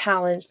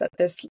challenge that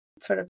this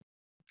sort of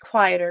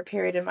quieter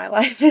period in my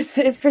life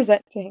is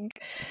presenting.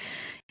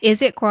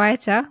 Is it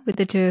quieter with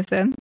the two of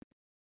them?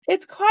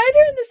 It's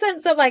quieter in the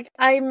sense that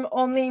I'm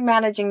only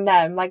managing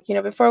them.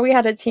 Before we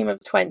had a team of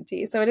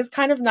 20. So it is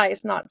kind of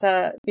nice not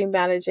to be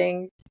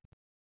managing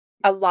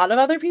a lot of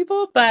other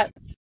people, but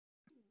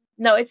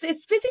no, it's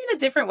busy in a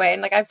different way.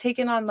 And I've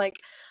taken on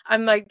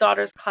I'm my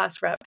daughter's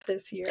class rep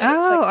this year.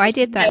 Oh, I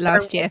did that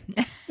last year.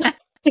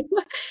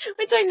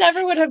 Which I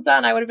never would have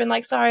done. I would have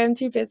been sorry, I'm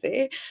too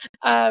busy.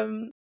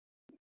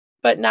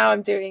 But now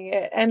I'm doing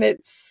it. And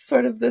it's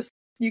sort of this,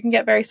 you can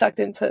get very sucked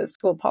into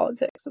school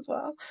politics as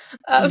well.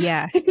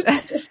 Yeah.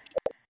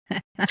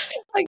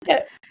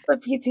 Get the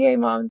PTA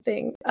mom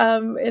thing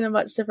in a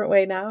much different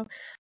way now.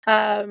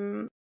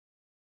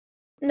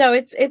 No,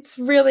 it's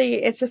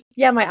just,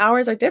 yeah, my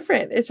hours are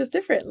different. It's just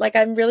different.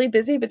 I'm really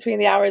busy between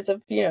the hours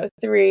of,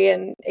 3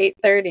 and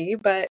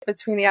 8:30, but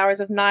between the hours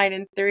of 9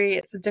 and 3,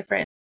 it's a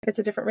different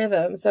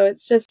rhythm. So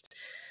it's just,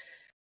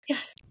 yeah,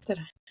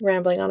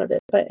 rambling on a bit,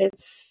 but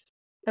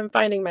I'm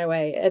finding my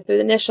way. The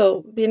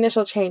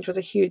initial change was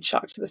a huge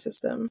shock to the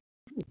system.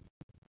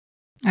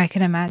 I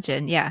can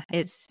imagine. Yeah.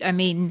 It's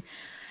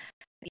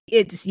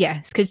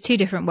because 2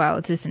 different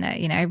worlds, isn't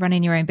it?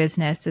 Running your own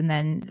business and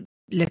then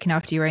looking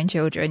after your own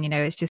children,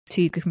 it's just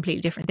 2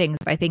 completely different things,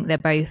 but I think they're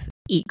both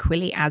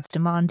equally as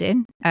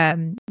demanding.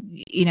 And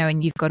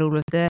you've got all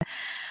of the,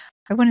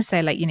 I want to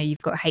say you've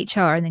got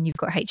HR and then you've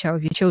got HR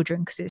of your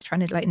children because it's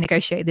trying to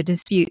negotiate the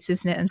disputes,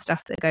 isn't it, and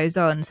stuff that goes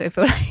on. So I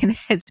feel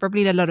there's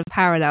probably a lot of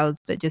parallels,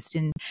 but just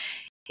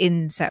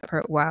in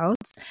separate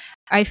worlds.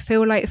 I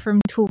feel from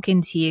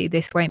talking to you,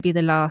 this won't be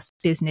the last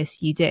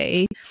business you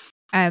do.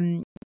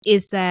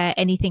 Is there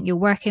anything you're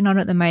working on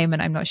at the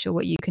moment? I'm not sure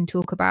what you can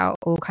talk about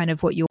or kind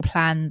of what your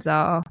plans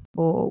are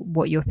or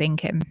what you're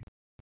thinking.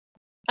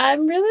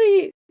 I'm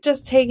really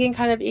just taking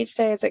kind of each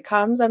day as it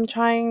comes. I'm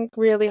trying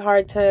really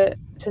hard to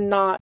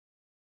not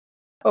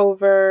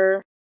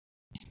overwork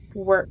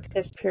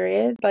this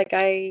period. Like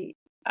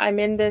I'm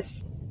in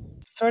this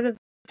sort of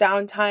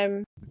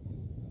downtime,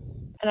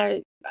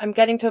 and I'm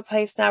getting to a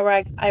place now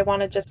where I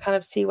want to just kind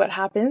of see what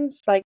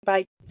happens, like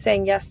by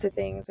saying yes to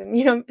things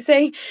and,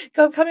 saying,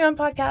 coming on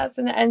podcasts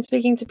and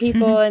speaking to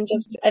people and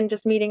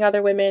just meeting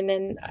other women.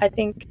 And I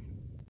think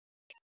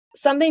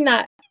something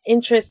that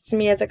interests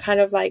me as a kind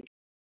of like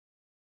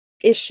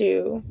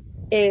issue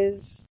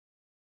is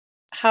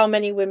how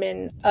many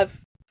women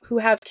who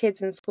have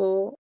kids in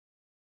school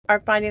are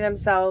finding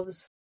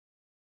themselves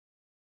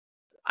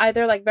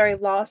either like very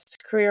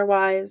lost career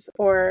wise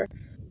or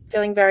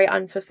feeling very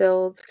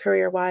unfulfilled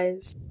career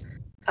wise,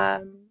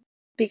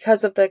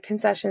 because of the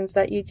concessions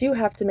that you do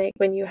have to make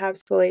when you have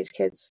school age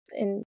kids.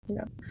 And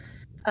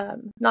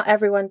not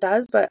everyone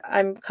does, but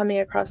I'm coming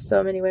across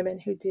so many women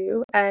who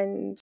do,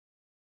 and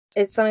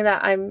it's something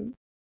that I'm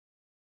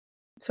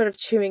sort of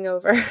chewing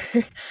over.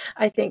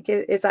 I think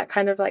is that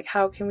kind of like,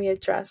 how can we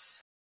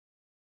address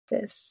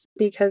this,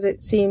 because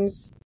it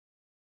seems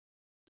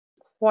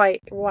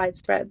quite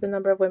widespread, the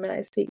number of women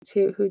I speak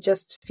to who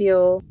just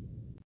feel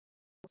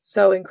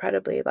so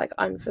incredibly like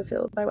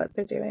unfulfilled by what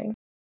they're doing.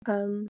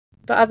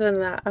 But other than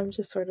that, I'm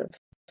just sort of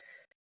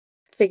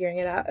figuring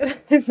it out.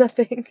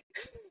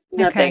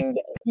 Nothing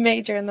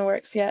major in the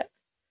works yet.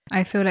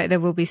 I feel like there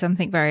will be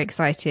something very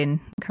exciting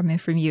coming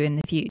from you in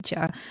the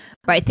future.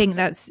 But I think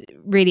that's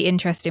really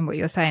interesting what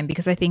you're saying,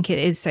 because I think it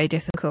is so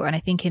difficult. And I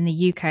think in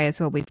the UK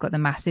as well, we've got the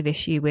massive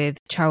issue with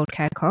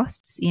childcare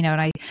costs, and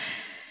I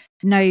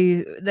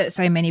know that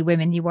so many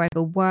women, you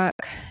either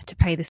work to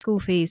pay the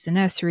school fees, the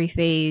nursery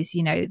fees,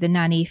 the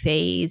nanny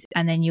fees,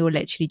 and then you're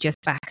literally just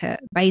back at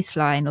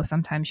baseline, or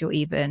sometimes you're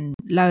even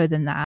lower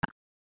than that.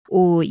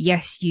 Or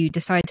yes, you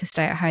decide to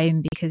stay at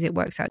home because it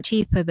works out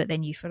cheaper, but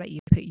then you feel like you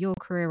put your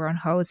career on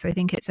hold. So I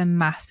think it's a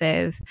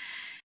massive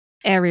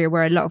area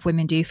where a lot of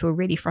women do feel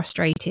really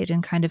frustrated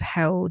and kind of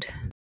held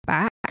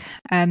back.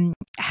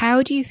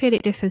 How do you feel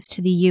it differs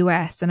to the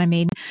US? And I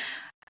mean,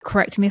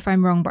 correct me if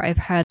I'm wrong, but I've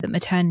heard that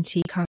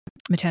maternity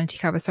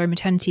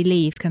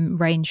leave can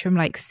range from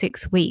like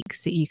 6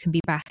 weeks that you can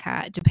be back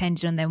at,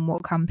 depending on then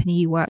what company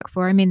you work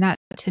for. I mean, that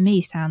to me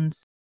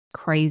sounds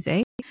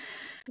crazy.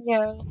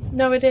 Yeah,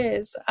 no, it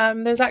is.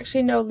 There's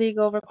actually no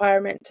legal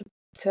requirement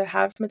to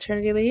have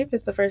maternity leave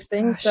is the first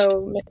thing. Gosh.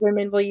 So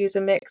women will use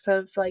a mix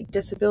of like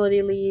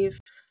disability leave,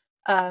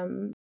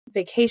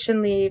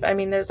 vacation leave. I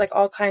mean, there's like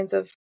all kinds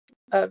of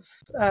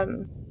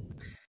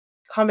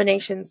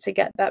combinations to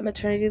get that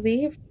maternity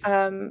leave.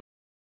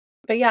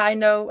 But yeah, I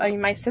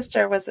mean, my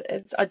sister was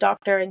a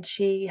doctor and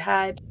she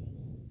had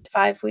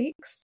 5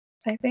 weeks,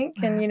 I think.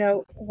 And,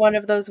 one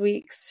of those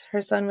weeks,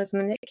 her son was in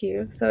the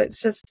NICU. So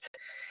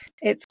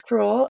it's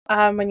cruel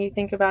when you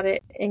think about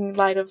it in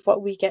light of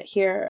what we get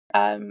here.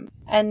 And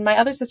my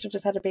other sister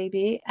just had a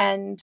baby,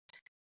 and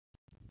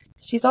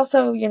she's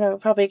also,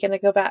 probably going to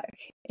go back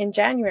in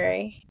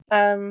January.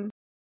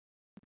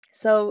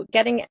 So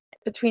getting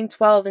between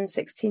 12 and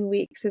 16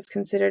 weeks is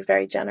considered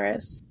very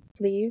generous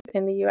leave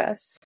in the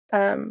US,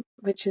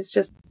 which is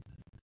just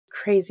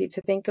crazy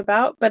to think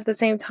about. But at the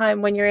same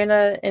time, when you're in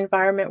an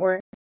environment where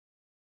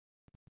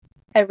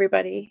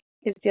everybody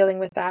is dealing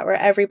with that, where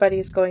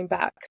everybody's going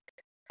back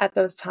at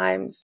those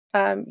times,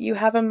 you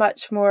have a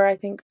much more, I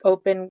think,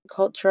 open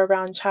culture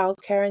around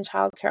childcare and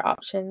childcare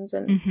options.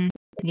 And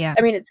yeah,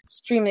 I mean, it's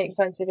extremely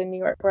expensive in New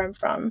York, where I'm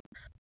from.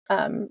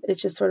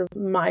 It's just sort of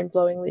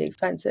mind-blowingly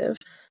expensive,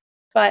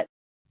 but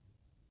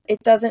it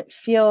doesn't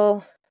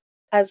feel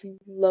as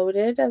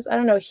loaded as, I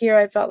don't know, here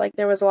I felt like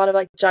there was a lot of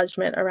like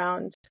judgment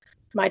around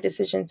my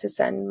decision to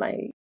send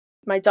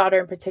my daughter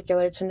in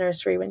particular to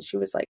nursery when she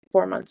was like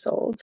 4 months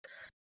old.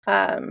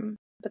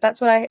 But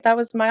that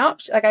was my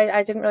option. Like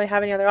I didn't really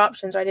have any other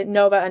options, or I didn't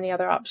know about any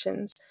other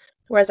options.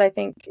 Whereas I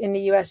think in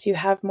the US you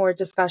have more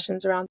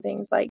discussions around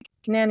things like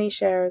nanny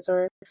shares,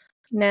 or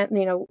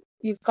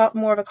you've got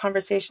more of a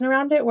conversation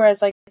around it.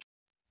 Whereas like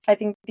I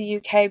think the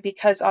UK,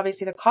 because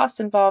obviously the cost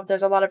involved,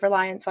 there's a lot of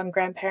reliance on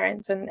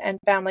grandparents and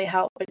family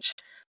help, which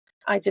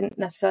I didn't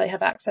necessarily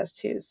have access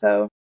to.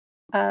 So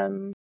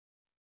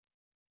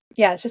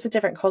yeah, it's just a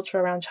different culture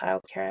around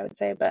childcare, I would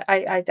say. But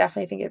I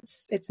definitely think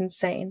it's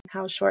insane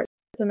how short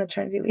the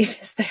maternity leave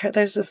is there.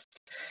 It's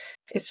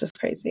just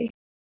crazy.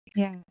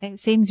 Yeah, it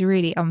seems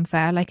really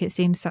unfair. Like it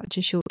seems such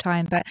a short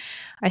time, but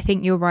I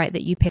think you're right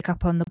that you pick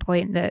up on the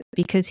point that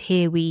because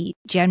here we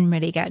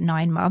generally get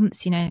 9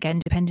 months,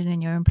 again, depending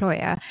on your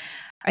employer,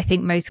 I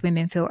think most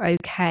women feel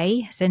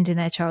okay sending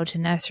their child to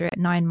nursery at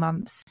 9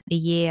 months, a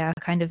year,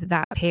 kind of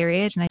that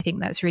period. And I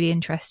think that's really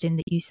interesting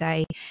that you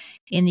say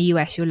in the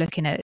US, you're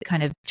looking at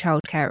kind of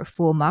childcare at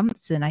 4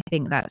 months. And I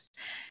think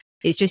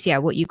it's just,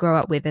 what you grow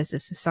up with as a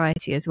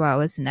society as well,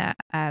 isn't it?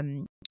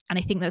 And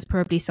I think that's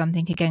probably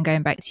something, again,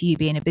 going back to you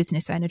being a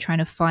business owner, trying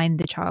to find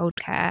the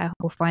childcare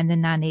or find the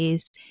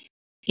nannies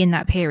in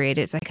that period.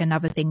 It's like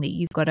another thing that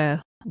you've got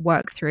to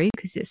work through,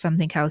 because it's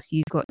something else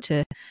you've got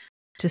to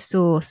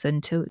source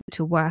and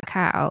to work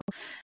out,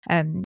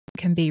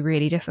 can be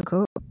really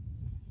difficult.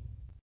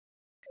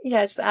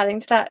 Yeah, just adding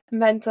to that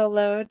mental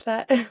load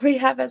that we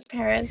have as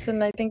parents.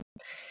 And I think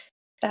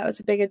that was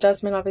a big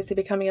adjustment, obviously,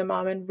 becoming a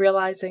mom and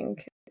realizing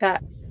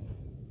that,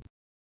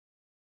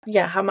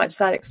 yeah, how much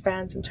that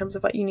expands in terms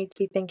of what you need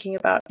to be thinking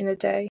about in a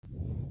day.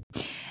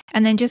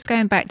 And then just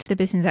going back to the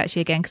business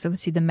actually again, because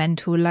obviously the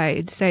mental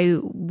load. So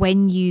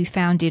when you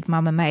founded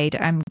Mama Made,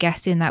 I'm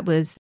guessing that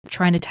was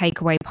trying to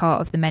take away part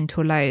of the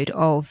mental load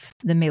of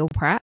the meal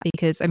prep,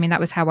 because I mean,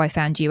 that was how I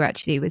found you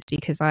actually, was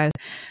because I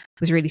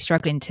was really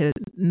struggling to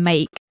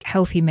make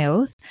healthy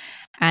meals.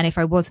 And if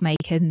I was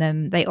making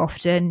them, they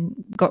often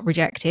got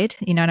rejected,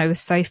 you know, and I was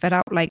so fed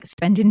up, like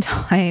spending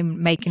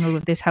time making all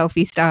of this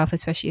healthy stuff,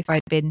 especially if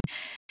I'd been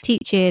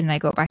teaching and I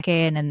got back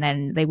in and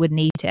then they wouldn't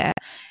eat it.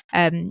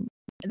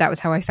 That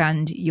was how I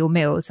found your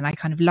meals, and I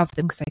kind of loved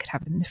them because I could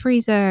have them in the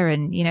freezer,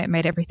 and you know, it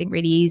made everything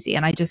really easy.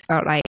 And I just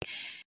felt like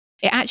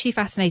it actually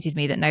fascinated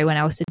me that no one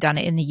else had done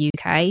it in the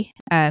UK,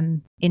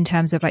 in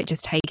terms of like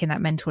just taking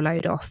that mental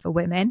load off for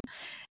women.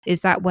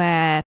 Is that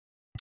where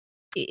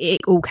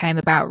it all came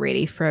about,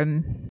 really,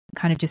 from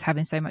kind of just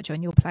having so much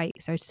on your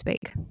plate, so to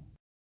speak?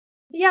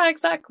 Yeah,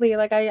 exactly.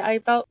 Like I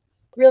felt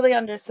really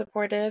under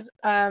supported.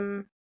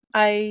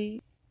 I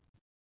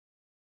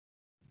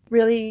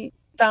really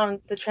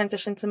found the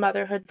transition to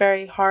motherhood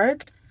very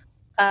hard,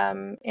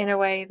 in a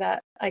way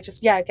that I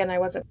just, yeah, again, I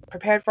wasn't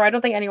prepared for. I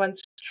don't think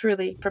anyone's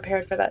truly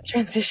prepared for that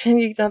transition.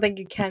 You don't think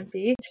you can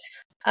be.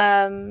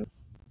 Um,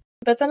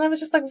 but then I was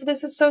just like,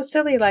 this is so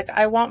silly. Like,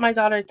 I want my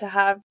daughter to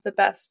have the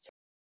best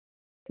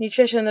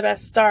nutrition, the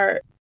best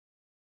start,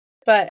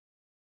 but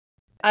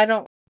I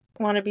don't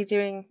want to be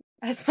doing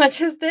as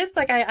much as this.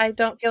 Like, I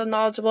don't feel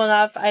knowledgeable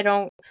enough. I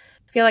don't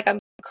feel like I'm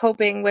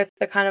coping with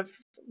the kind of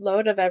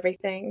load of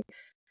everything.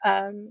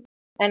 Um,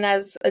 and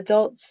as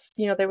adults,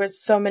 you know, there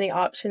was so many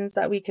options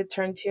that we could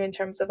turn to in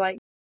terms of like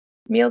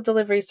meal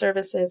delivery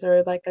services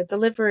or like a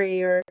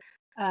delivery or,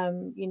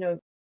 you know,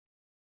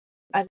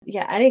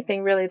 yeah,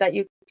 anything really that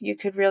you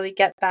could really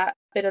get that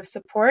bit of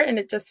support. And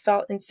it just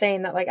felt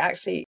insane that like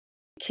actually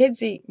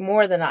kids eat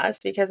more than us,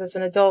 because as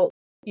an adult,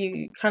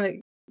 you kind of,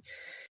 you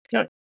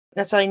don't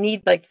necessarily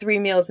need like 3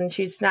 meals and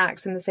 2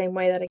 snacks in the same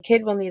way that a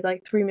kid will need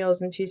like 3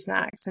 meals and 2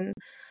 snacks. And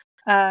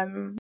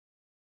um,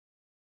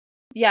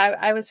 yeah,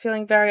 I was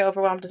feeling very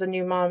overwhelmed as a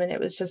new mom, and it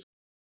was just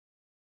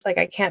like,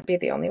 I can't be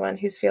the only one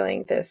who's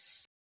feeling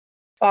this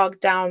bogged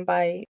down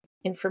by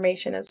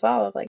information as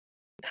well. Of like,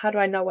 how do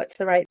I know what's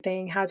the right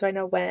thing? How do I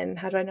know when?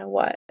 How do I know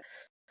what?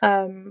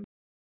 Um,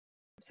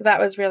 so that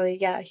was really,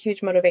 yeah, a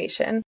huge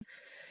motivation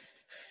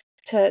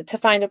to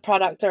find a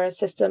product or a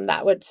system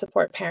that would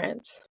support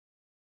parents.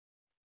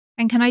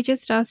 And can I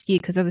just ask you,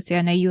 because obviously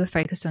I know you were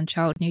focused on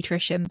child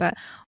nutrition, but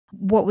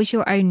what was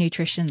your own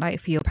nutrition like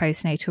for your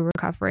postnatal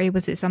recovery?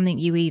 Was it something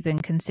you even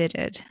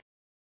considered?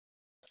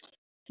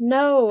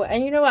 No,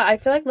 and you know what? I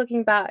feel like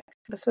looking back,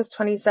 this was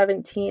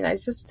 2017. I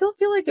just still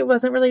feel like it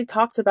wasn't really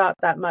talked about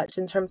that much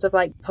in terms of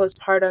like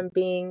postpartum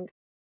being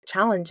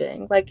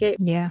challenging. Like it,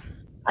 Yeah,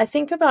 I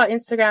think about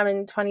Instagram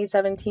in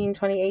 2017,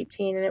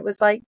 2018, and it was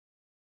like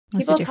it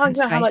was a people talking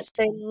different about how much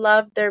space. they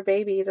loved their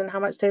babies and how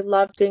much they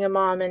loved being a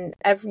mom, and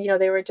every, you know,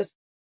 they were just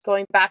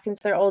going back into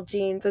their old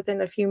genes within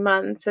a few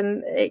months,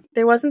 and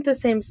there wasn't the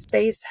same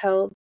space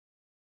held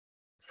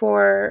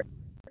for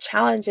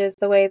challenges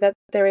the way that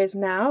there is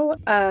now.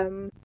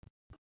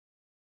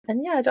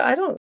 And yeah, I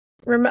don't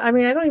remember. I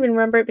mean, I don't even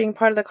remember it being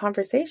part of the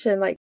conversation,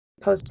 like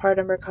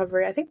postpartum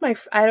recovery. I think I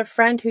had a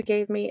friend who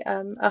gave me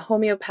a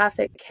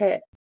homeopathic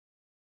kit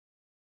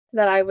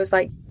that I was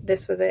like,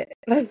 this was it.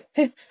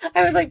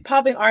 I was like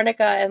popping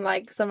arnica and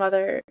like some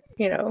other,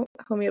 you know,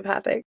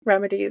 homeopathic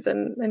remedies,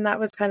 and that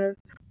was kind of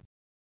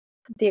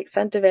the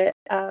extent of it.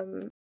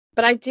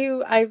 But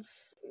I've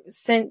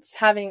since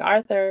having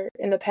Arthur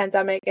in the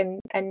pandemic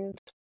and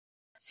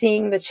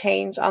seeing the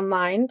change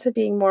online to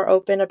being more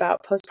open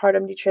about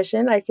postpartum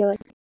nutrition, I feel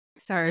like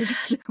Sorry,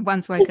 just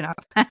once woken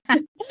up. I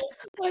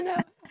know.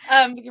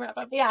 We can wrap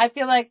up. Yeah, I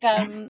feel like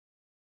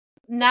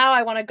now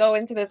I want to go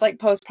into this like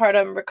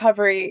postpartum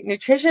recovery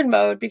nutrition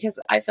mode, because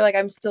I feel like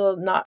I'm still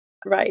not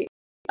right.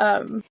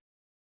 Um,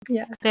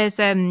 yeah. There's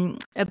a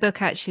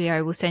book actually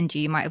I will send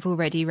you. You might have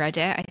already read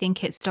it. I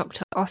think it's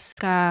Dr.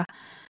 Oscar.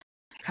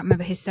 I can't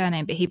remember his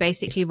surname, but he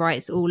basically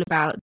writes all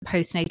about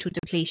postnatal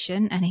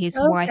depletion. And his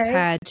wife Okay.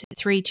 had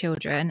 3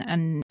 children,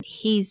 and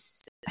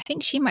I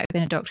think she might have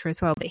been a doctor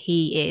as well, but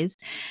he is.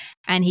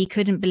 And he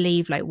couldn't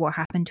believe like what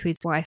happened to his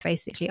wife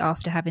basically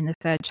after having the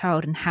third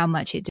child and how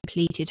much it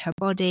depleted her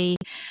body.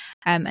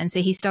 And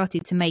so he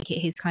started to make it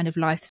his kind of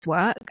life's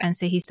work. And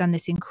so he's done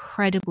this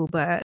incredible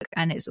book,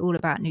 and it's all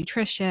about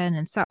nutrition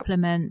and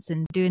supplements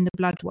and doing the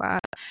blood work,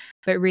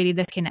 but really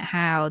looking at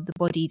how the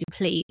body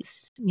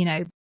depletes, you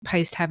know,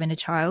 post having a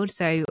child.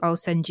 So I'll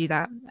send you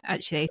that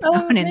actually Oh,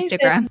 on amazing.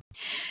 Instagram.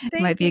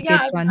 Might Thank be you. a good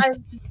Yeah, one.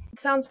 it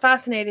sounds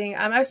fascinating.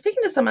 I was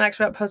speaking to someone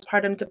actually about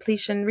postpartum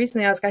depletion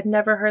recently. I was like, I'd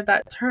never heard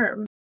that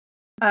term.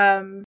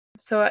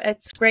 So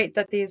it's great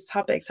that these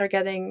topics are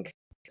getting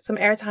some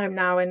airtime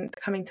now and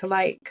coming to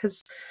light,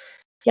 because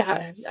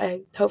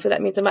hopefully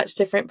that means a much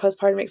different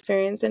postpartum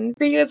experience, and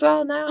for you as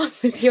well now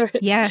with yours.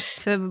 Yes,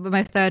 so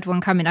my third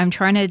one coming. I'm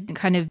trying to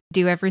kind of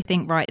do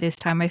everything right this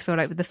time. I feel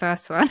like with the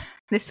first one,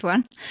 this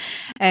one,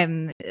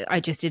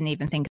 I just didn't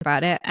even think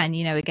about it. And,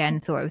 again,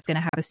 thought I was going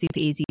to have a super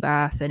easy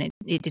birth, and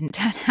it didn't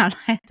turn out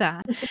like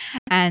that.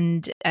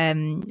 And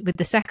with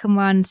the second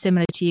one,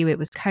 similar to you, it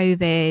was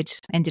COVID,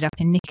 ended up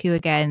in NICU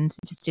again, so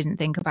just didn't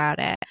think about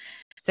it.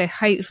 So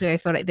hopefully I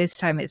feel like this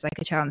time it's like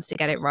a chance to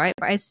get it right.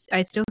 But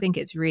I still think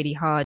it's really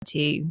hard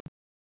to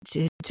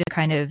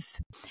kind of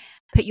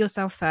put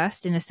yourself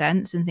first in a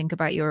sense and think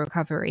about your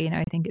recovery.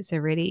 I think it's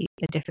a really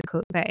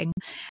difficult thing.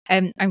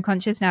 I'm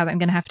conscious now that I'm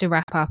going to have to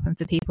wrap up, and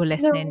for people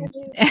listening,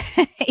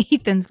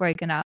 Ethan's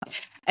woken up.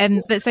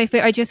 But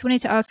Sophie, I just wanted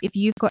to ask if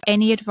you've got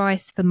any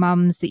advice for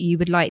mums that you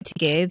would like to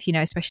give,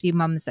 especially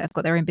mums that have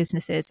got their own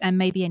businesses, and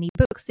maybe any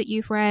books that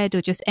you've read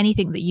or just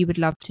anything that you would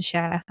love to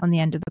share on the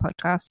end of the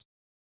podcast.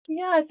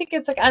 Yeah, I think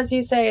it's like, as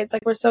you say, it's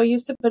like we're so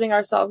used to putting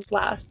ourselves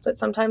last, but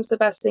sometimes the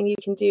best thing you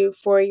can do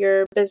for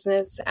your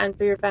business and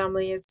for your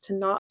family is to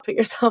not put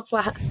yourself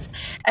last,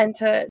 and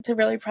to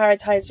really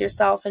prioritize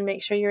yourself and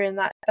make sure you're in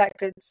that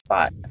good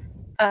spot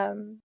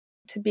to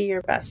be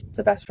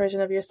the best version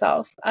of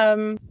yourself.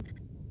 What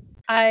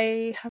have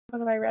I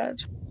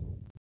read?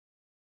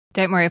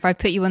 Don't worry, if I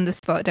put you on the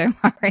spot, don't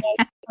worry.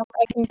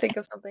 I can think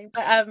of something,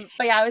 but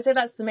yeah, I would say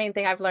that's the main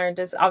thing I've learned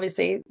is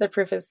obviously the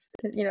proof is,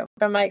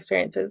 from my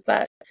experiences,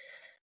 that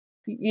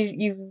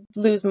you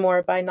lose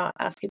more by not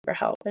asking for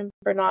help and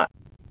for not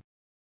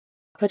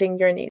putting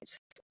your needs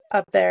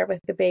up there with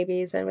the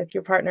babies and with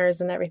your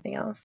partners and everything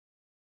else.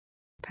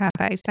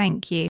 Perfect.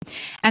 Thank you.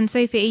 And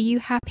Sophie, are you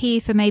happy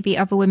for maybe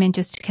other women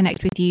just to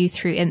connect with you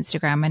through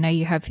Instagram? I know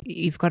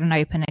you've got an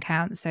open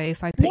account, so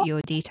if I put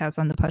your details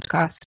on the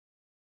podcast.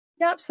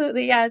 Yeah,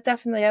 absolutely. Yeah,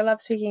 definitely. I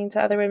love speaking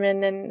to other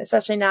women, and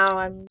especially now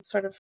I'm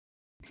sort of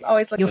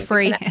always looking You're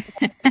free. to connect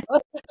a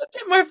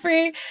bit more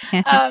free,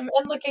 and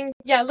looking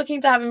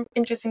to have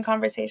interesting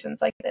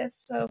conversations like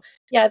this. So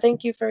yeah,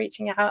 thank you for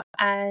reaching out,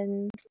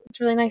 and it's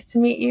really nice to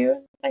meet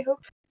you. I hope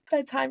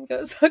my time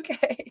goes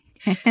okay.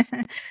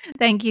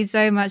 Thank you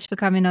so much for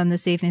coming on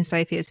this evening,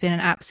 Sophie. It's been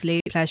an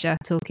absolute pleasure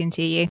talking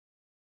to you.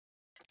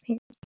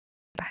 Thanks.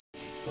 Bye.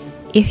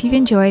 If you've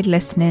enjoyed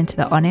listening to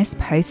the Honest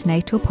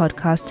Postnatal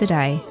podcast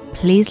today,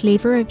 please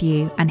leave a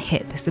review and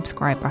hit the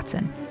subscribe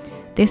button.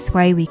 This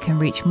way we can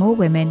reach more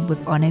women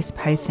with honest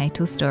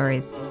postnatal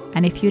stories.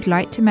 And if you'd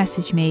like to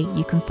message me,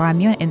 you can find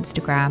me on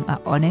Instagram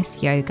at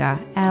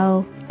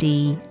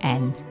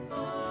honestyogaLDN.